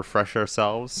 refresh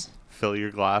ourselves, fill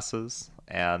your glasses,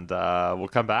 and we'll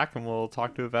come back and we'll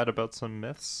talk to Yvette about some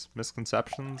myths,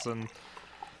 misconceptions, and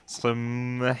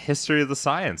some history of the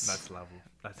science. That's lovely.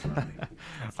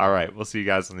 All right. We'll see you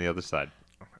guys on the other side.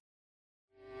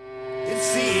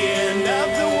 It's the end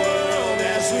of the world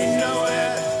as we know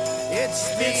it.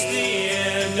 It's the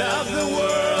end of the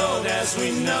world as we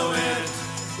know it.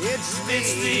 It's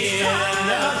the end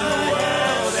of the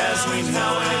world as we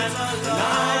know it, and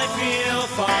I feel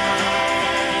fine.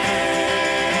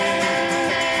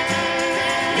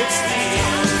 It's the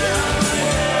end of the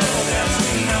world as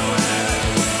we know it.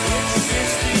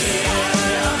 It's the end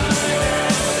of the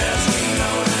world as we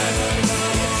know it.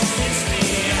 It's the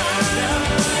end of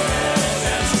the world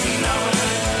as we know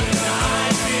it, and I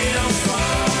feel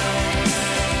fine.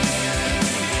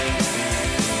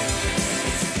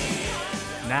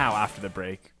 Now, after the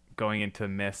break, going into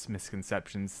myths,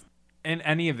 misconceptions, in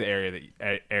any of the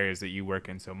areas that you work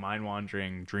in, so mind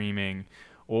wandering, dreaming,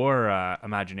 or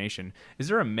imagination, is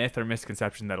there a myth or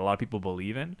misconception that a lot of people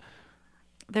believe in?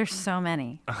 There's so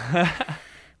many.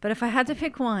 But if I had to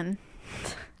pick one,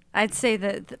 I'd say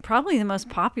that probably the most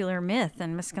popular myth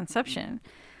and misconception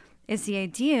is the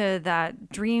idea that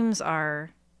dreams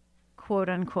are, quote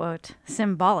unquote,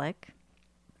 symbolic.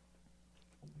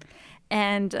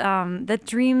 And that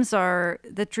dreams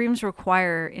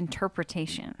require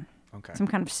interpretation. Okay. Some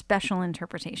kind of special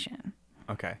interpretation.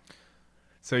 Okay.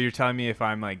 So you're telling me if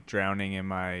I'm like drowning in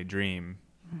my dream,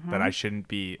 that I shouldn't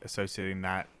be associating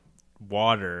that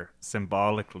water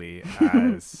symbolically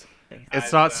as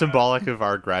It's not symbolic of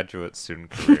our graduate student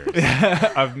careers.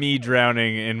 of me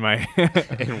drowning in my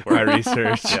my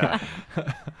research. Yeah.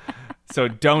 So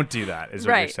don't do that, is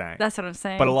what you're saying. That's what I'm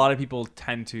saying. But a lot of people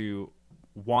tend to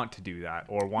want to do that,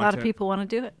 or want a lot to. of people want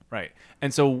to do it. Right.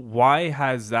 And so why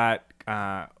has that?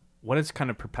 What has kind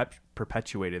of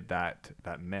perpetuated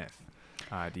that myth?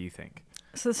 Do you think?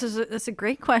 So that's a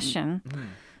great question.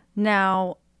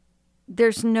 Now,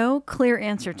 there's no clear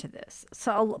answer to this.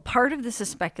 So part of this is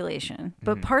speculation,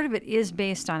 but part of it is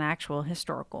based on actual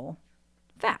historical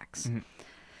facts.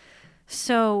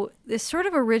 So this sort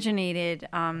of originated,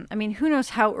 who knows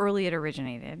how early it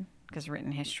originated, because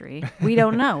written history, we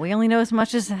don't know. We only know as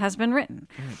much as has been written.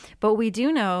 But we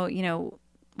do know,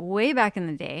 way back in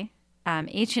the day,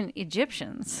 ancient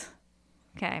Egyptians,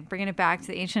 bringing it back to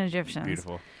the ancient Egyptians.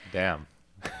 Beautiful. Damn.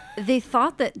 They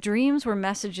thought that dreams were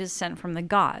messages sent from the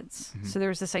gods. So there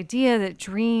was this idea that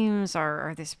dreams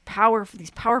are these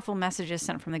powerful messages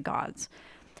sent from the gods.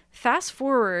 Fast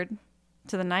forward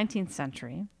to the 19th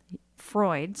century,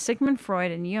 Sigmund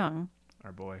Freud and Jung,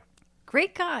 Our boy.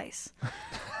 great guys,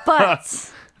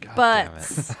 but Damn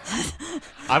it.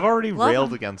 I've already Love railed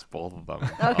them. against both of them.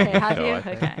 okay, have So you? I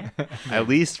think Okay, At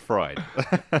least Freud.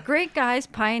 great guys,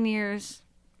 pioneers,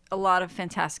 a lot of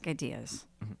fantastic ideas.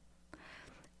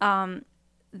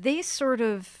 They sort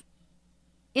of,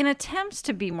 in attempts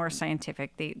to be more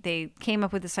scientific, they came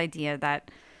up with this idea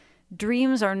that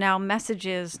dreams are now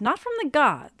messages not from the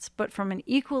gods, but from an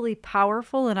equally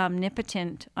powerful and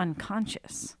omnipotent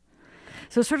unconscious.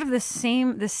 So sort of the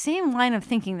same line of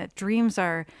thinking that dreams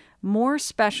are more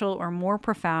special or more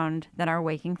profound than our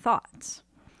waking thoughts.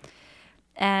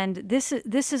 And this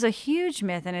is a huge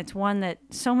myth, and it's one that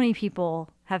so many people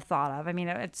have thought of. I mean,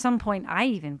 at some point, I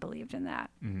even believed in that.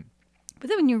 But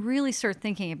then when you really start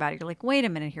thinking about it, you're like, wait a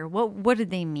minute here. What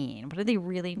did they mean? What did they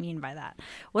really mean by that?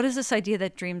 What is this idea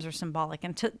that dreams are symbolic?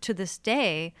 And to this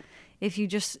day, if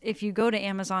you go to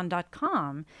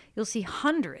Amazon.com, you'll see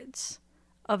hundreds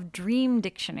of dream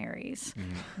dictionaries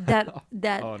that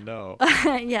Oh no.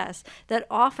 yes, that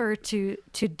offer to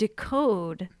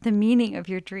decode the meaning of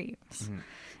your dreams.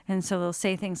 And so they'll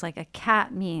say things like a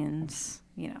cat means,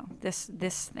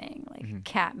 this thing, like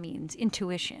cat means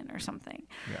intuition or something.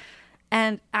 Yeah.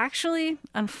 And actually,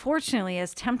 unfortunately,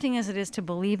 as tempting as it is to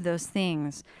believe those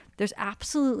things, there's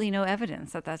absolutely no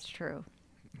evidence that that's true.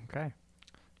 Okay.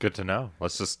 Good to know.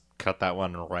 Let's just cut that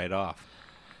one right off.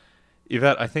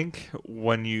 Yvette, I think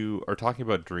when you are talking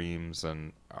about dreams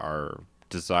and our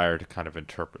desire to kind of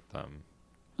interpret them,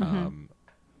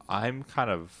 I'm kind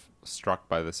of struck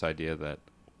by this idea that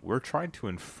we're trying to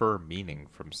infer meaning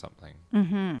from something.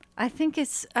 I think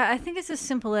it's as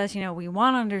simple as, we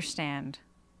want to understand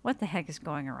what the heck is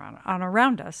going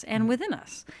around us and within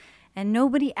us. And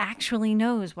nobody actually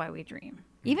knows why we dream.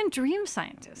 Even dream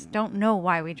scientists don't know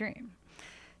why we dream.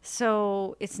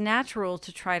 So it's natural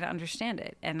to try to understand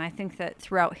it. And I think that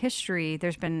throughout history,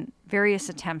 there's been various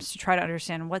attempts to try to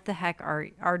understand what the heck are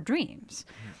our dreams.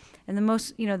 And the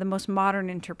most modern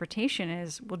interpretation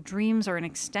is, well, dreams are an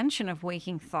extension of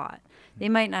waking thought. They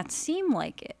might not seem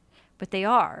like it, but they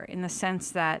are, in the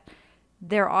sense that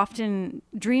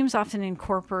dreams often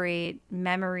incorporate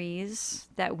memories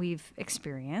that we've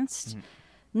experienced,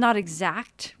 not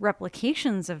exact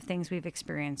replications of things we've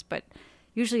experienced, but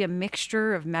usually a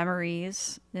mixture of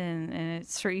memories, and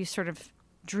it's you sort of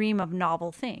dream of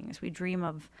novel things. We dream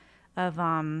of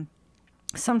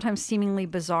sometimes seemingly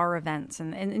bizarre events,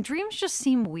 and dreams just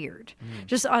seem weird.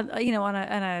 Just on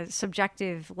a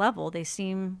subjective level, they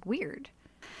seem weird.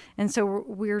 And so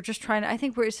we're just trying to, I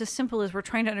think it's as simple as we're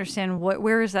trying to understand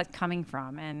where is that coming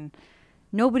from, and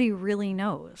nobody really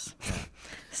knows.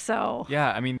 So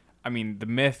Yeah, I mean, the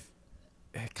myth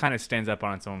kind of stands up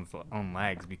on its own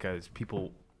legs, because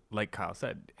people, like Kyle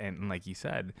said, and like you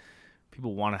said,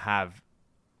 people want to have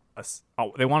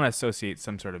they want to associate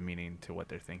some sort of meaning to what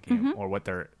they're thinking or what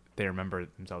they remember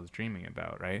themselves dreaming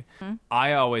about, right?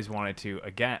 I always wanted to,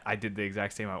 again, I did the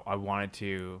exact same. I wanted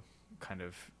to kind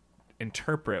of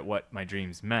interpret what my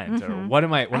dreams meant, or what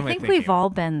am I I think thinking? we've all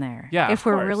been there. Yeah, if of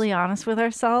we're course. really honest with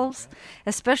ourselves,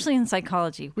 especially in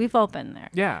psychology, we've all been there.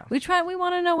 Yeah. We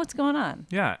want to know what's going on.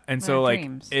 Yeah. And with so our like,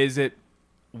 dreams.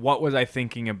 what was I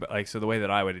thinking about? Like, so the way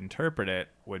that I would interpret it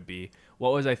would be,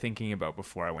 what was I thinking about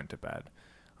before I went to bed?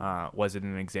 Was it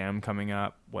an exam coming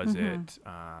up? Was it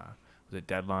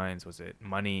deadlines? Was it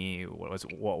money? What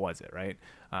was it? Right?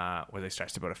 Was I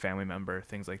stressed about a family member?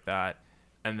 Things like that.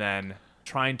 And then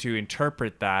trying to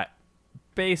interpret that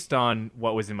based on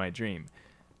what was in my dream.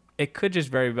 It could just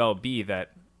very well be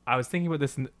that I was thinking about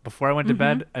this before I went to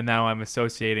bed, and now I'm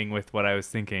associating with what I was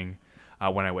thinking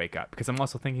when I wake up, because I'm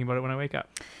also thinking about it when I wake up.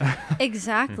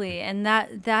 Exactly. And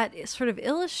that sort of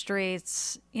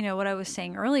illustrates, what I was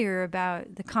saying earlier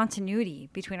about the continuity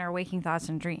between our waking thoughts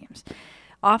and dreams.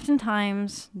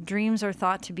 Oftentimes, dreams are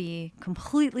thought to be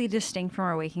completely distinct from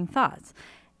our waking thoughts.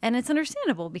 And it's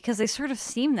understandable, because they sort of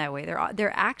seem that way.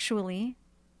 They're actually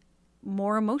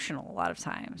more emotional a lot of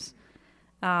times.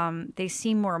 They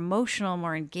seem more emotional,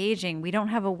 more engaging. We don't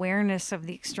have awareness of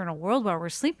the external world while we're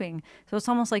sleeping. So it's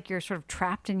almost like you're sort of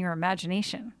trapped in your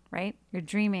imagination, right? You're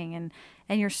dreaming and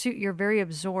you're very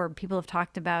absorbed. People have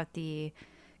talked about the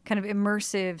kind of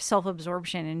immersive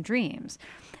self-absorption in dreams.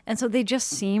 And so they just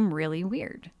seem really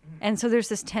weird. And so there's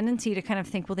this tendency to kind of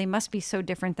think, well, they must be so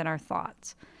different than our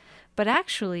thoughts. But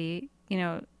actually,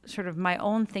 sort of my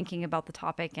own thinking about the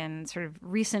topic and sort of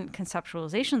recent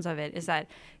conceptualizations of it is that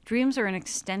dreams are an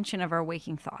extension of our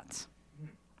waking thoughts.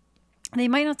 They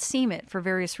might not seem it for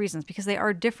various reasons because they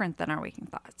are different than our waking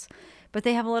thoughts, but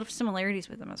they have a lot of similarities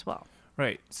with them as well.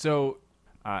 Right. So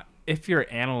if you're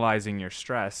analyzing your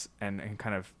stress and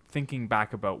kind of thinking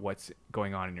back about what's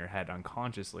going on in your head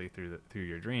unconsciously through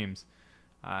your dreams,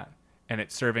 and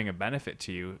it's serving a benefit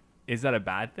to you, is that a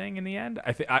bad thing in the end?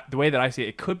 I think the way that I see it,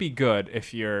 it could be good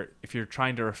if you're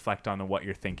trying to reflect on what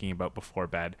you're thinking about before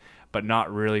bed, but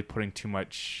not really putting too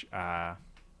much,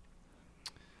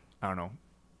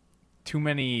 too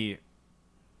many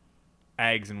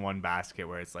eggs in one basket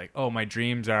where it's like, oh, my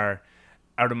dreams are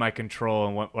out of my control,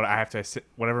 and what I have to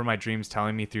whatever my dream's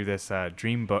telling me through this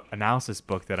dream book analysis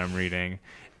book that I'm reading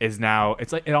is now,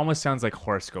 it's like, it almost sounds like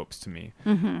horoscopes to me,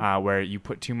 where you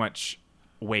put too much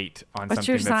weight on What's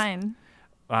something. your sign?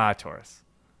 Taurus.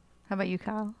 How about you,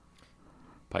 Kyle?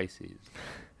 Pisces.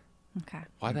 Okay.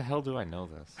 Why the hell do I know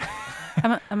this?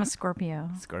 I'm a Scorpio.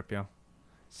 Scorpio.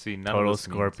 See, none Total of this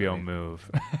means Scorpio anything.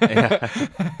 move.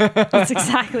 That's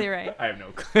exactly right. I have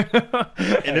no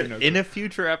clue. In a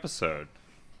future episode,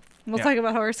 We'll Yeah. talk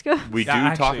about horoscopes. we do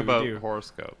Yeah, talk actually, we about do.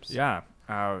 horoscopes. Yeah.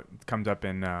 It comes up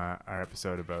in our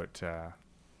episode about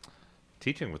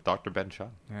Teaching with Dr. Ben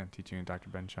Chung. teaching with Dr.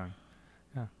 Ben Chung.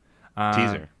 Yeah.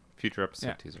 Teaser. Future episode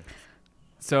yeah. teaser.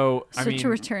 So, I So mean, to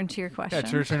return to your question.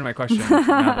 yeah, to return to my question. now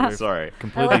that we've Sorry. I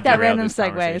completely like that derailed random this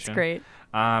segue. It's conversation.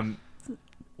 great.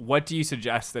 What do you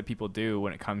suggest that people do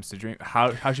when it comes to dream?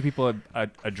 How should people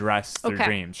address their Okay.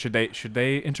 dreams? Should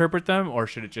they interpret them, or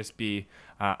should it just be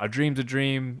a dream's a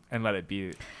dream and let it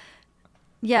be?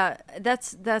 Yeah,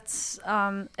 that's it's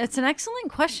an excellent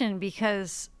question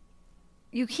because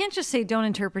you can't just say don't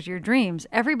interpret your dreams.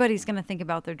 Everybody's going to think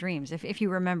about their dreams if you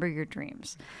remember your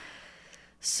dreams.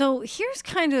 So here's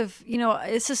kind of,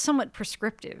 this is somewhat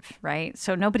prescriptive, right?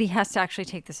 So nobody has to actually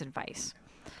take this advice.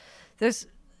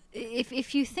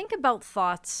 If you think about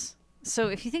thoughts, so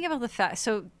if you think about the fact,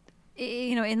 so,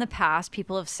 in the past,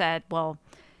 people have said, well,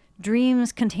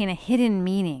 dreams contain a hidden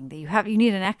meaning that you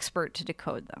need an expert to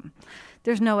decode them.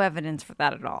 There's no evidence for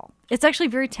that at all. It's actually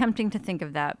very tempting to think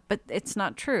of that, but it's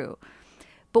not true.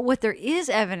 But what there is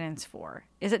evidence for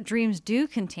is that dreams do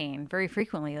contain very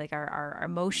frequently, like our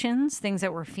emotions, things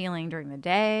that we're feeling during the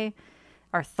day,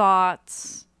 our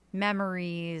thoughts,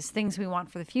 memories, things we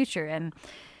want for the future.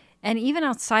 And even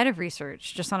outside of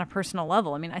research, just on a personal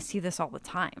level, I mean, I see this all the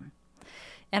time.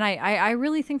 And I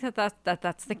really think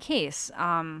that's the case.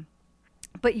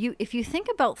 But if you think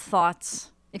about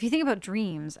thoughts, if you think about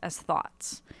dreams as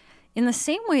thoughts, in the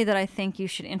same way that I think you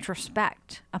should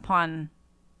introspect upon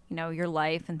your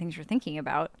life and things you're thinking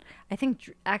about, I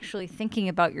think actually thinking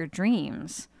about your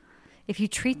dreams, if you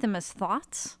treat them as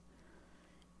thoughts,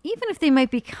 even if they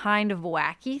might be kind of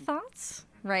wacky thoughts,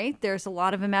 right? There's a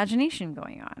lot of imagination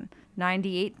going on.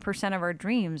 98% of our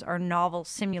dreams are novel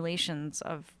simulations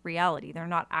of reality. They're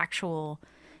not actual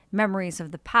memories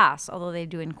of the past, although they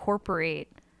do incorporate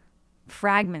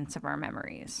fragments of our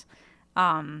memories.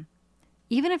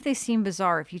 Even if they seem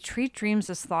bizarre, if you treat dreams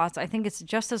as thoughts, I think it's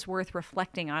just as worth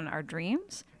reflecting on our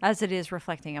dreams as it is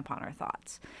reflecting upon our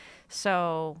thoughts.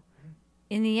 So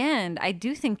in the end, I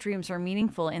do think dreams are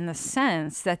meaningful in the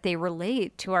sense that they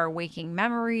relate to our waking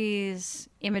memories,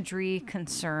 imagery,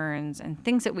 concerns, and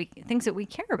things that we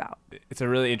care about. It's a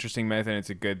really interesting method. It's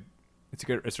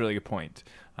a really good point.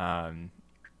 I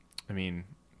mean,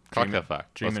 Cocktail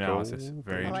fact. dream Let's go. analysis,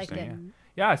 very I like interesting. it.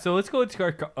 Yeah. So let's go to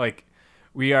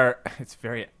our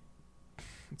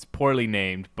it's poorly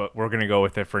named, but we're gonna go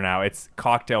with it for now. It's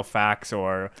cocktail facts,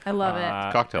 or I love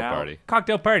it. Cocktail party.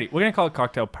 Cocktail party. We're gonna call it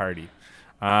cocktail party.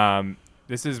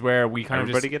 This is where we kind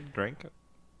Everybody of get a drink,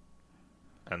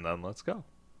 and then let's go.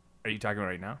 Are you talking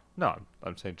right now? No,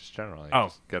 I'm saying just generally. Oh.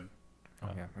 Just get, Oh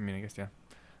yeah. I mean, I guess yeah.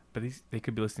 But they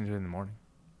could be listening to it in the morning.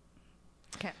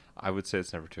 Okay. I would say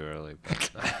it's never too early,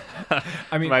 but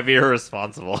I mean, might be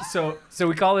irresponsible. So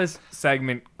we call this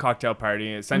segment cocktail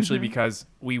party essentially because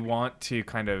we want to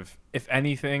kind of, if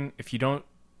anything, if you don't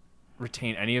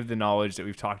retain any of the knowledge that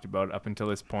we've talked about up until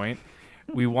this point,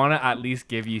 we want to at least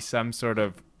give you some sort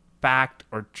of fact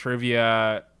or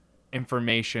trivia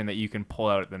information that you can pull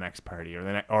out at the next party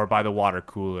or or by the water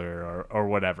cooler or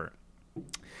whatever.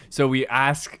 So we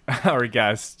ask our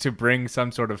guests to bring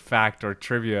some sort of fact or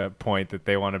trivia point that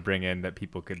they want to bring in that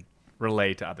people could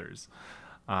relay to others,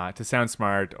 to sound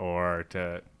smart or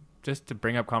to just to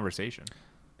bring up conversation.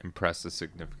 Impress a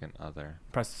significant other.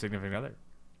 Impress a significant other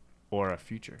or a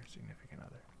future significant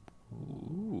other.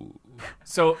 Ooh.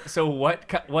 So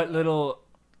what little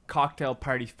cocktail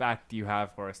party fact do you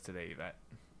have for us today, Yvette?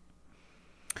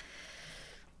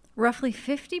 Roughly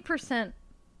 50%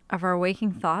 of our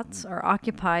waking thoughts are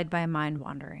occupied by mind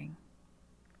wandering.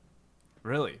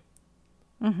 Really?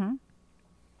 Mm-hmm.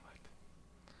 What?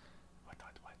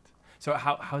 So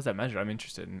how is that measured? I'm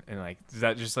interested in like, is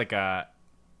that just like a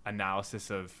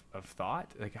analysis of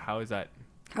thought? Like how is that?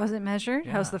 How is it measured?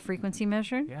 Yeah. How's the frequency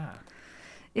measured? Yeah.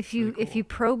 If you Really if you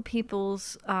probe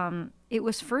people's, it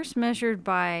was first measured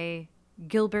by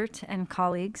Gilbert and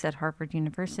colleagues at Harvard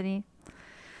University.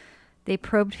 They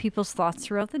probed people's thoughts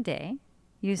throughout the day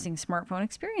using smartphone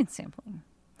experience sampling,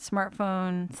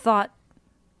 smartphone thought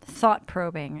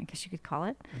probing, I guess you could call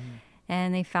it. Mm-hmm.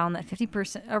 And they found that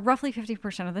roughly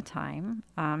 50% of the time,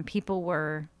 people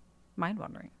were mind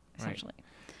wandering, essentially.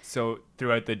 Right. So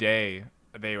throughout the day,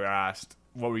 they were asked,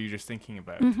 what were you just thinking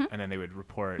about? Mm-hmm. And then they would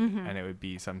report, and it would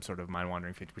be some sort of mind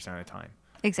wandering 50% of the time.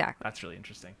 Exactly. That's really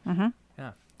interesting. Mm-hmm.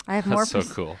 Yeah. I have more. That's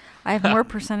so cool. I have more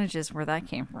percentages where that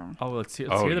came from. Oh, let's hear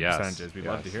Oh, the yes. percentages. We'd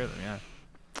love to Yes. hear them.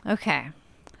 Yeah. Okay,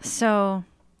 so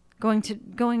going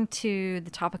to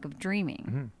the topic of dreaming.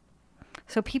 Mm-hmm.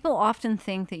 So people often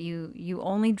think that you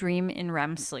only dream in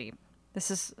REM sleep. This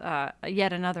is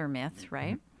yet another myth,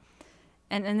 right?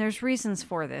 Mm-hmm. And there's reasons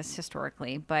for this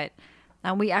historically, but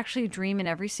we actually dream in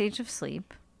every stage of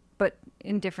sleep, but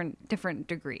in different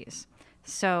degrees.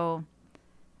 So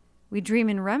we dream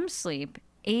in REM sleep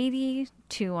 80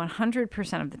 to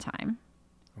 100% of the time,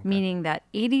 meaning that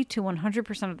 80 to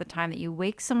 100% of the time that you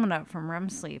wake someone up from REM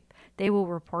sleep, they will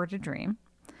report a dream.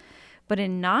 But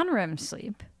in non-REM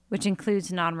sleep, which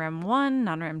includes non-REM 1,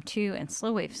 non-REM 2, and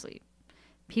slow wave sleep,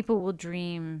 people will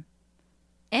dream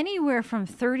anywhere from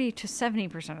 30 to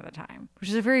 70% of the time, which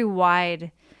is a very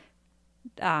wide,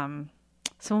 some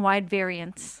wide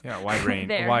variance. Yeah, wide range.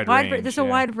 There. Wide range. There's a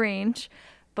wide range,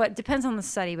 but depends on the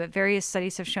study. But various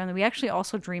studies have shown that we actually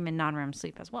also dream in non-REM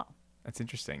sleep as well, That's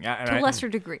interesting. Yeah, and to a lesser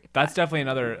degree. That's definitely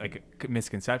another like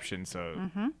misconception. So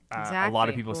a lot Exactly.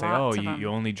 of people say, Lots "Oh, of them. you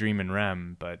only dream in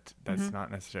REM," but that's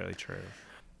not necessarily true.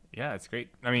 Yeah, it's great.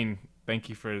 I mean, thank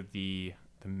you for the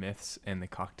myths and the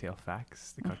cocktail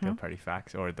facts, the cocktail party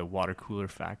facts, or the water cooler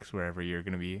facts, wherever you're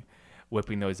going to be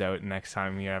whipping those out next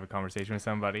time you have a conversation with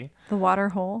somebody. The water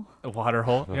hole. A water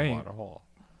hole. The Yeah, water hole.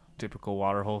 typical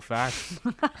water hole facts.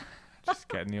 Just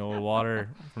getting the old water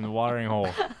from the watering hole.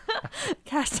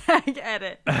 Hashtag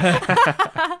edit.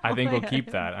 I think we'll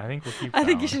keep that. I think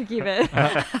You should keep it.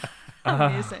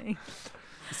 Amazing.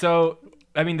 So,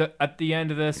 I mean, at the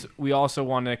end of this, we also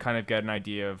want to kind of get an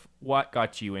idea of what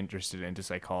got you interested into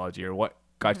psychology, or what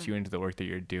got you into the work that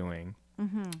you're doing.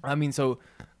 I mean, so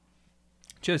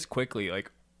just quickly,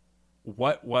 like,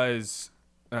 what was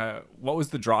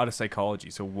the draw to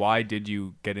psychology? So why did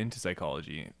you get into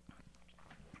psychology?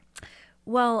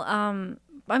 Well,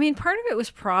 I mean, part of it was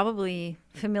probably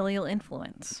familial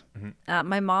influence.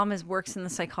 My mom works in the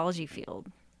psychology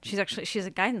field. She's a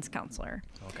guidance counselor.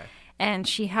 Okay. And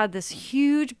she had this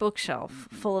huge bookshelf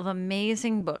full of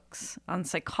amazing books on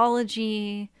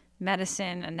psychology,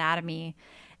 medicine, anatomy.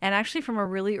 And actually from a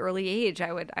really early age,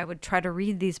 I would try to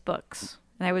read these books.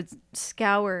 And I would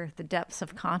scour the depths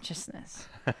of consciousness.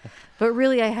 But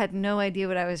really, I had no idea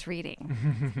what I was reading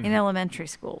in elementary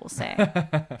school, we'll say.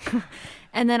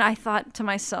 And then I thought to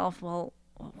myself, well,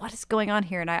 what is going on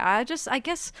here? And I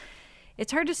guess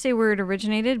it's hard to say where it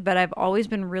originated, but I've always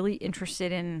been really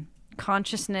interested in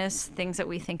consciousness, things that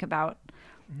we think about.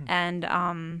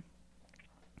 And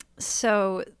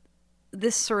so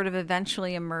this sort of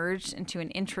eventually emerged into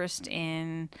an interest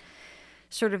in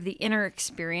sort of the inner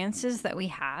experiences that we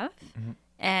have.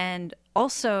 And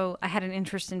also I had an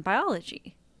interest in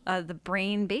biology, the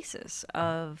brain basis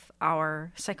of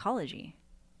our psychology.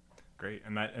 Great.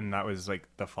 And that was like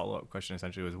the follow-up question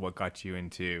essentially was what got you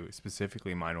into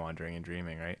specifically mind wandering and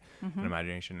dreaming, right? And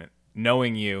imagination.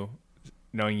 Knowing you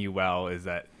well is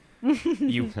that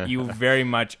you very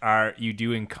much you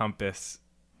do encompass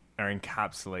or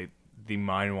encapsulate the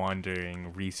mind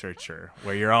wandering researcher,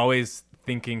 where you're always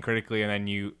thinking critically, and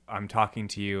then I'm talking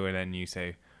to you, and then you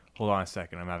say, hold on a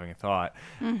second, I'm having a thought.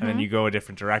 And then you go a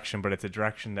different direction, but it's a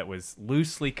direction that was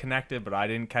loosely connected, but I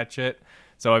didn't catch it.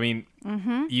 So, I mean,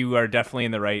 you are definitely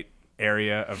in the right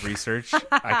area of research.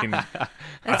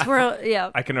 That's where, yeah.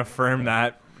 I can affirm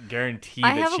that, guarantee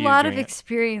I that have a she is lot of doing it.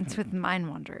 experience with mind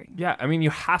wandering. Yeah, I mean,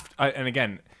 you have to, and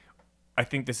again, I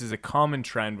think this is a common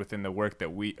trend within the work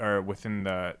that we are within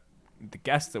the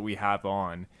guests that we have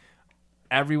on.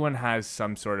 Everyone has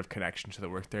some sort of connection to the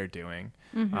work they're doing.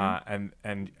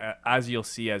 And as you'll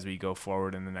see as we go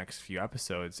forward in the next few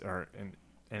episodes, or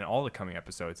in all the coming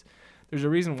episodes, there's a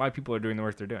reason why people are doing the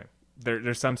work they're doing.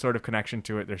 There's some sort of connection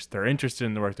to it. They're interested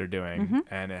in the work they're doing,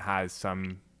 and it has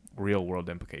some real world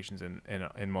implications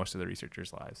in most of the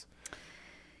researchers' lives.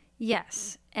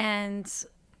 Yes. And,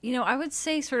 I would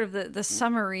say sort of the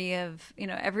summary of,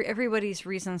 everybody's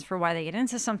reasons for why they get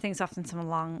into something is often some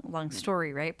long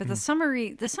story, right? But the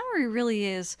summary really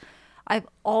is,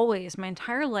 my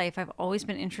entire life, I've always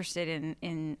been interested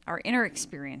in our inner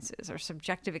experiences, our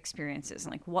subjective experiences,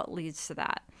 and like what leads to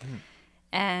that.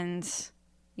 And,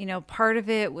 part of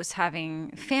it was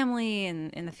having family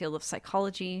in the field of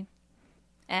psychology,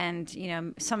 and,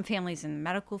 some families in the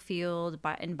medical field,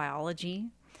 in biology.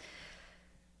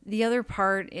 The other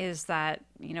part is that,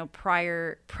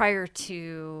 prior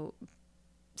to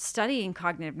studying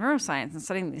cognitive neuroscience and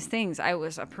studying these things, I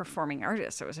was a performing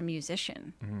artist. I was a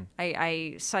musician.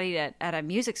 I studied at a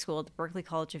music school at the Berklee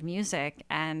College of Music,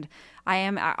 and I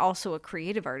am also a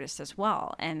creative artist as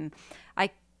well. And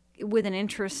with an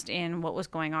interest in what was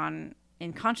going on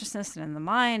in consciousness and in the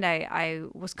mind,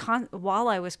 while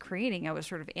I was creating, I was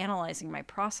sort of analyzing my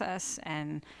process,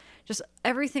 and just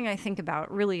everything I think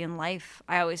about really in life,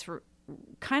 I always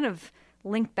kind of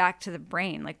link back to the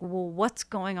brain. Like, well, what's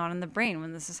going on in the brain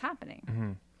when this is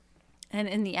happening? And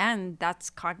in the end,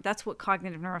 that's what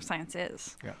cognitive neuroscience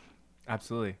is. Yeah,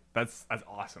 absolutely. That's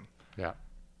awesome. Yeah.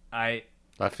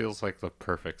 That feels like the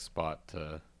perfect spot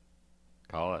to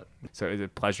call it. So it's a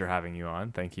pleasure having you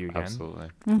on. Thank you again. Absolutely.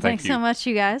 Well, thanks so much,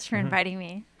 you guys, for inviting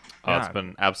me. Oh, it's been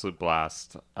an absolute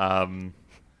blast.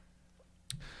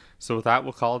 So with that,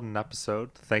 we'll call it an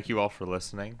episode. Thank you all for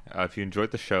listening. If you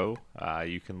enjoyed the show,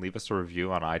 you can leave us a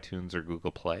review on iTunes or Google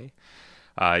Play.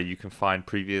 You can find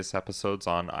previous episodes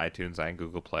on iTunes and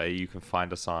Google Play. You can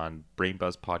find us on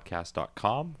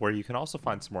brainbuzzpodcast.com, where you can also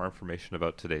find some more information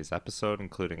about today's episode,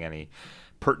 including any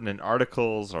pertinent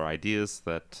articles or ideas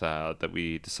that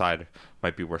we decide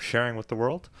might be worth sharing with the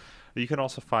world. You can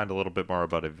also find a little bit more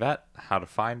about Yvette, how to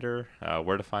find her,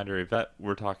 where to find her. Yvette,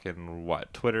 we're talking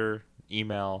Twitter,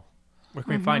 email. Where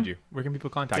can we find you? Where can people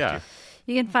contact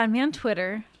you? You can find me on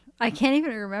Twitter. I can't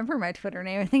even remember my Twitter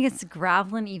name. I think it's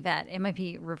Gravelin Yvette. It might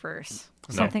be reverse.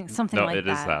 Something like that. No, it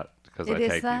is that. Because I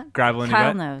tagged you. Gravelin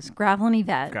Kyle Yvette? knows. Gravelin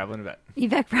Yvette. Gravelin Yvette.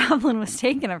 Yvette Gravelin was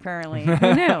taken, apparently.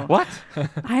 Who knew? What?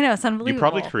 I know. It's unbelievable. You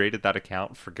probably created that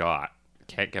account, forgot,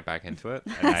 can't get back into it,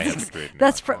 and I had to create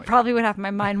That's probably what happened.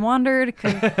 My mind wandered,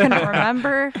 couldn't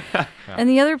remember. And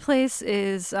the other place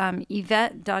is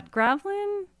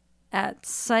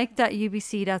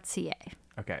yvette.gravelin@psych.ubc.ca.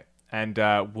 Okay. And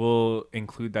we'll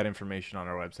include that information on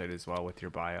our website as well with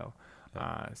your bio,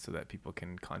 so that people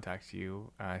can contact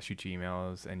you, shoot you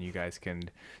emails, and you guys can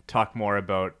talk more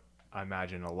about, I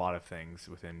imagine, a lot of things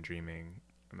within dreaming,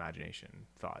 imagination,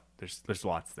 thought. There's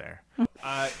lots there.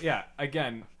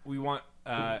 Again, we want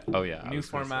new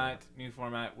format.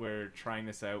 We're trying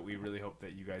this out. We really hope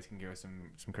that you guys can give us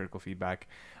some critical feedback.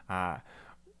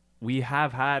 We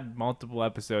have had multiple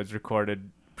episodes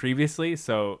recorded previously,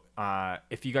 so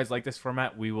if you guys like this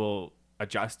format, we will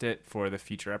adjust it for the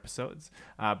future episodes,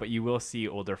 but you will see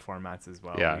older formats as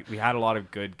well. We had a lot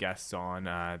of good guests on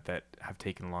that have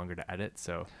taken longer to edit,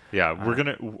 so we're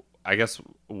gonna, I guess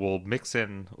we'll mix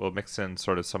in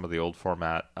sort of some of the old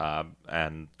format,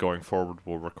 and going forward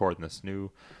we'll record in this new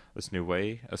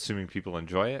way, assuming people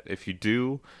enjoy it. If you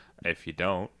do, if you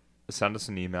don't, send us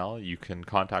an email. You can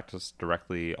contact us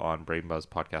directly on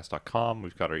brainbuzzpodcast.com.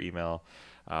 We've got our email,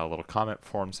 a little comment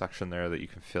form section there that you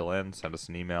can fill in. Send us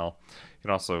an email. You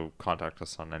can also contact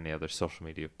us on any other social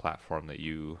media platform that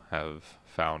you have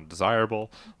found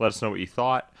desirable. Let us know what you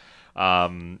thought.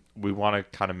 We want to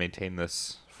kind of maintain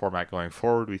this format going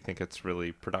forward. We think it's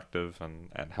really productive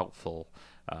and helpful,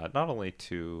 not only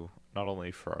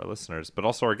for our listeners, but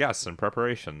also our guests in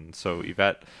preparation. So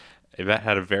Yvette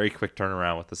had a very quick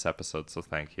turnaround with this episode, so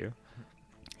thank you.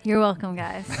 You're welcome,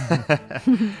 guys.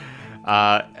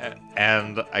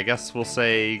 And I guess we'll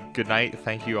say good night.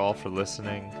 Thank you all for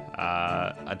listening.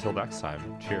 Until next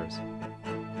time, cheers.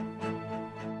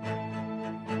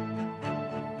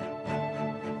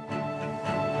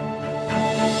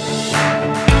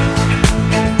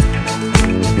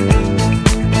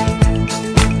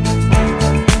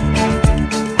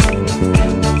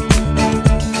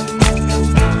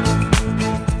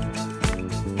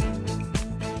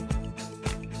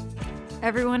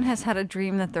 Everyone has had a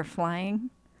dream that they're flying.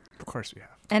 of course we have.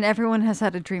 And everyone has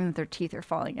had a dream that their teeth are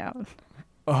falling out.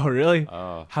 Oh, really?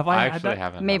 Oh, Have I had actually that?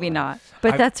 haven't. Maybe had that. not, but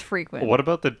I've- that's frequent. What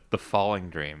about the falling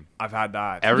dream? I've had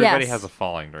that. Everybody Yes. has a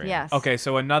falling dream. Yes. Okay,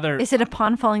 so another Is it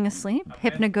upon falling asleep?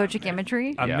 Hypnagogic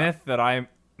imagery? a Yeah. myth that I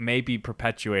may be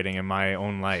perpetuating in my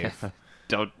own life.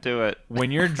 Don't do it.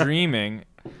 When you're dreaming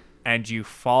and you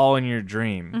fall in your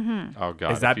dream, Mm-hmm. Oh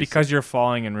God. is that if you because you're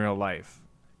falling in real life?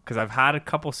 Because I've had a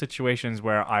couple situations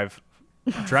where I've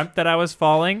dreamt that I was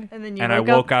falling And then you I woke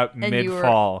woke up up and you were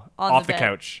mid-fall on off the the bed.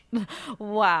 couch.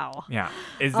 Wow. Yeah.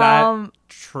 Is that Um,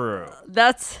 true?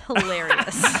 That's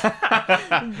hilarious.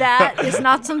 That is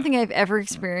not something I've ever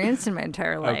experienced in my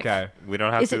entire life. Okay. we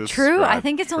don't have Is to. it true? I ascribe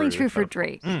think it's only true for truth.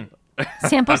 Drake. Mm.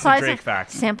 Sample That's a size Drake of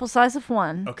fact. sample size of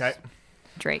 1. Okay.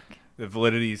 Drake. The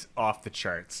validity's off the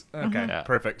charts. Okay. Yeah.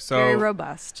 Perfect. So Very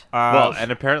robust. Well,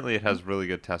 and apparently it has really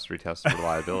good retest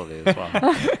reliability as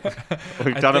well.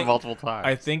 We've done it think- multiple times.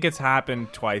 I think it's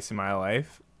happened twice in my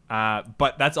life,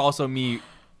 but that's also me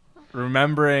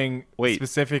remembering. Wait.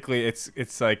 Specifically,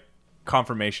 it's like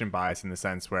confirmation bias in the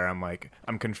sense where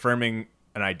I'm confirming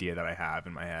an idea that I have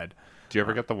in my head. Do you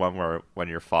ever get the one where when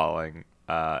you're falling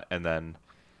and then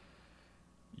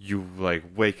you like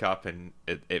wake up and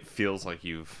it feels like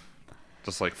you've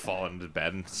just like fallen into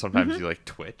bed and sometimes you like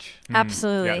twitch?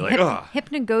 Absolutely. Yeah, like, ugh.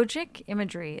 Hypnagogic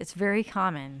imagery. It's very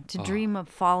common to dream of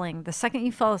falling. The second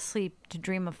you fall asleep, to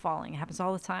dream of falling. It happens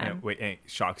all the time. And it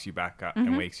shocks you back up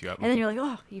and wakes you up. And then you're like,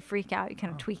 oh, you freak out. You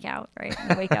kind of tweak out, right?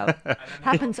 And wake up.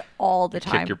 Happens all the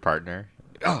Kick time. your partner.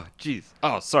 Oh, jeez.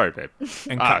 Oh, sorry, babe.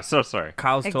 And So sorry.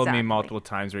 Kyle's told me Exactly. multiple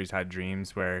times where he's had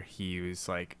dreams where he was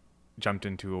like jumped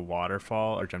into a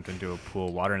waterfall or jumped into a pool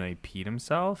of water and then he peed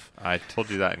himself. I told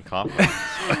you that in confidence.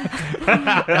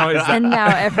 Now, is that, And now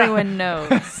everyone knows.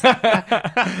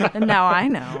 And now I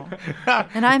know.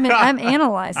 And I'm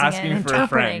analyzing it asking and for a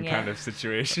friend interpreting kind it. of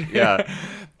situation? Yeah.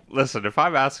 Listen, if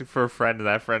I'm asking for a friend and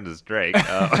that friend is Drake,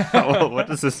 what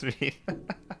does this mean?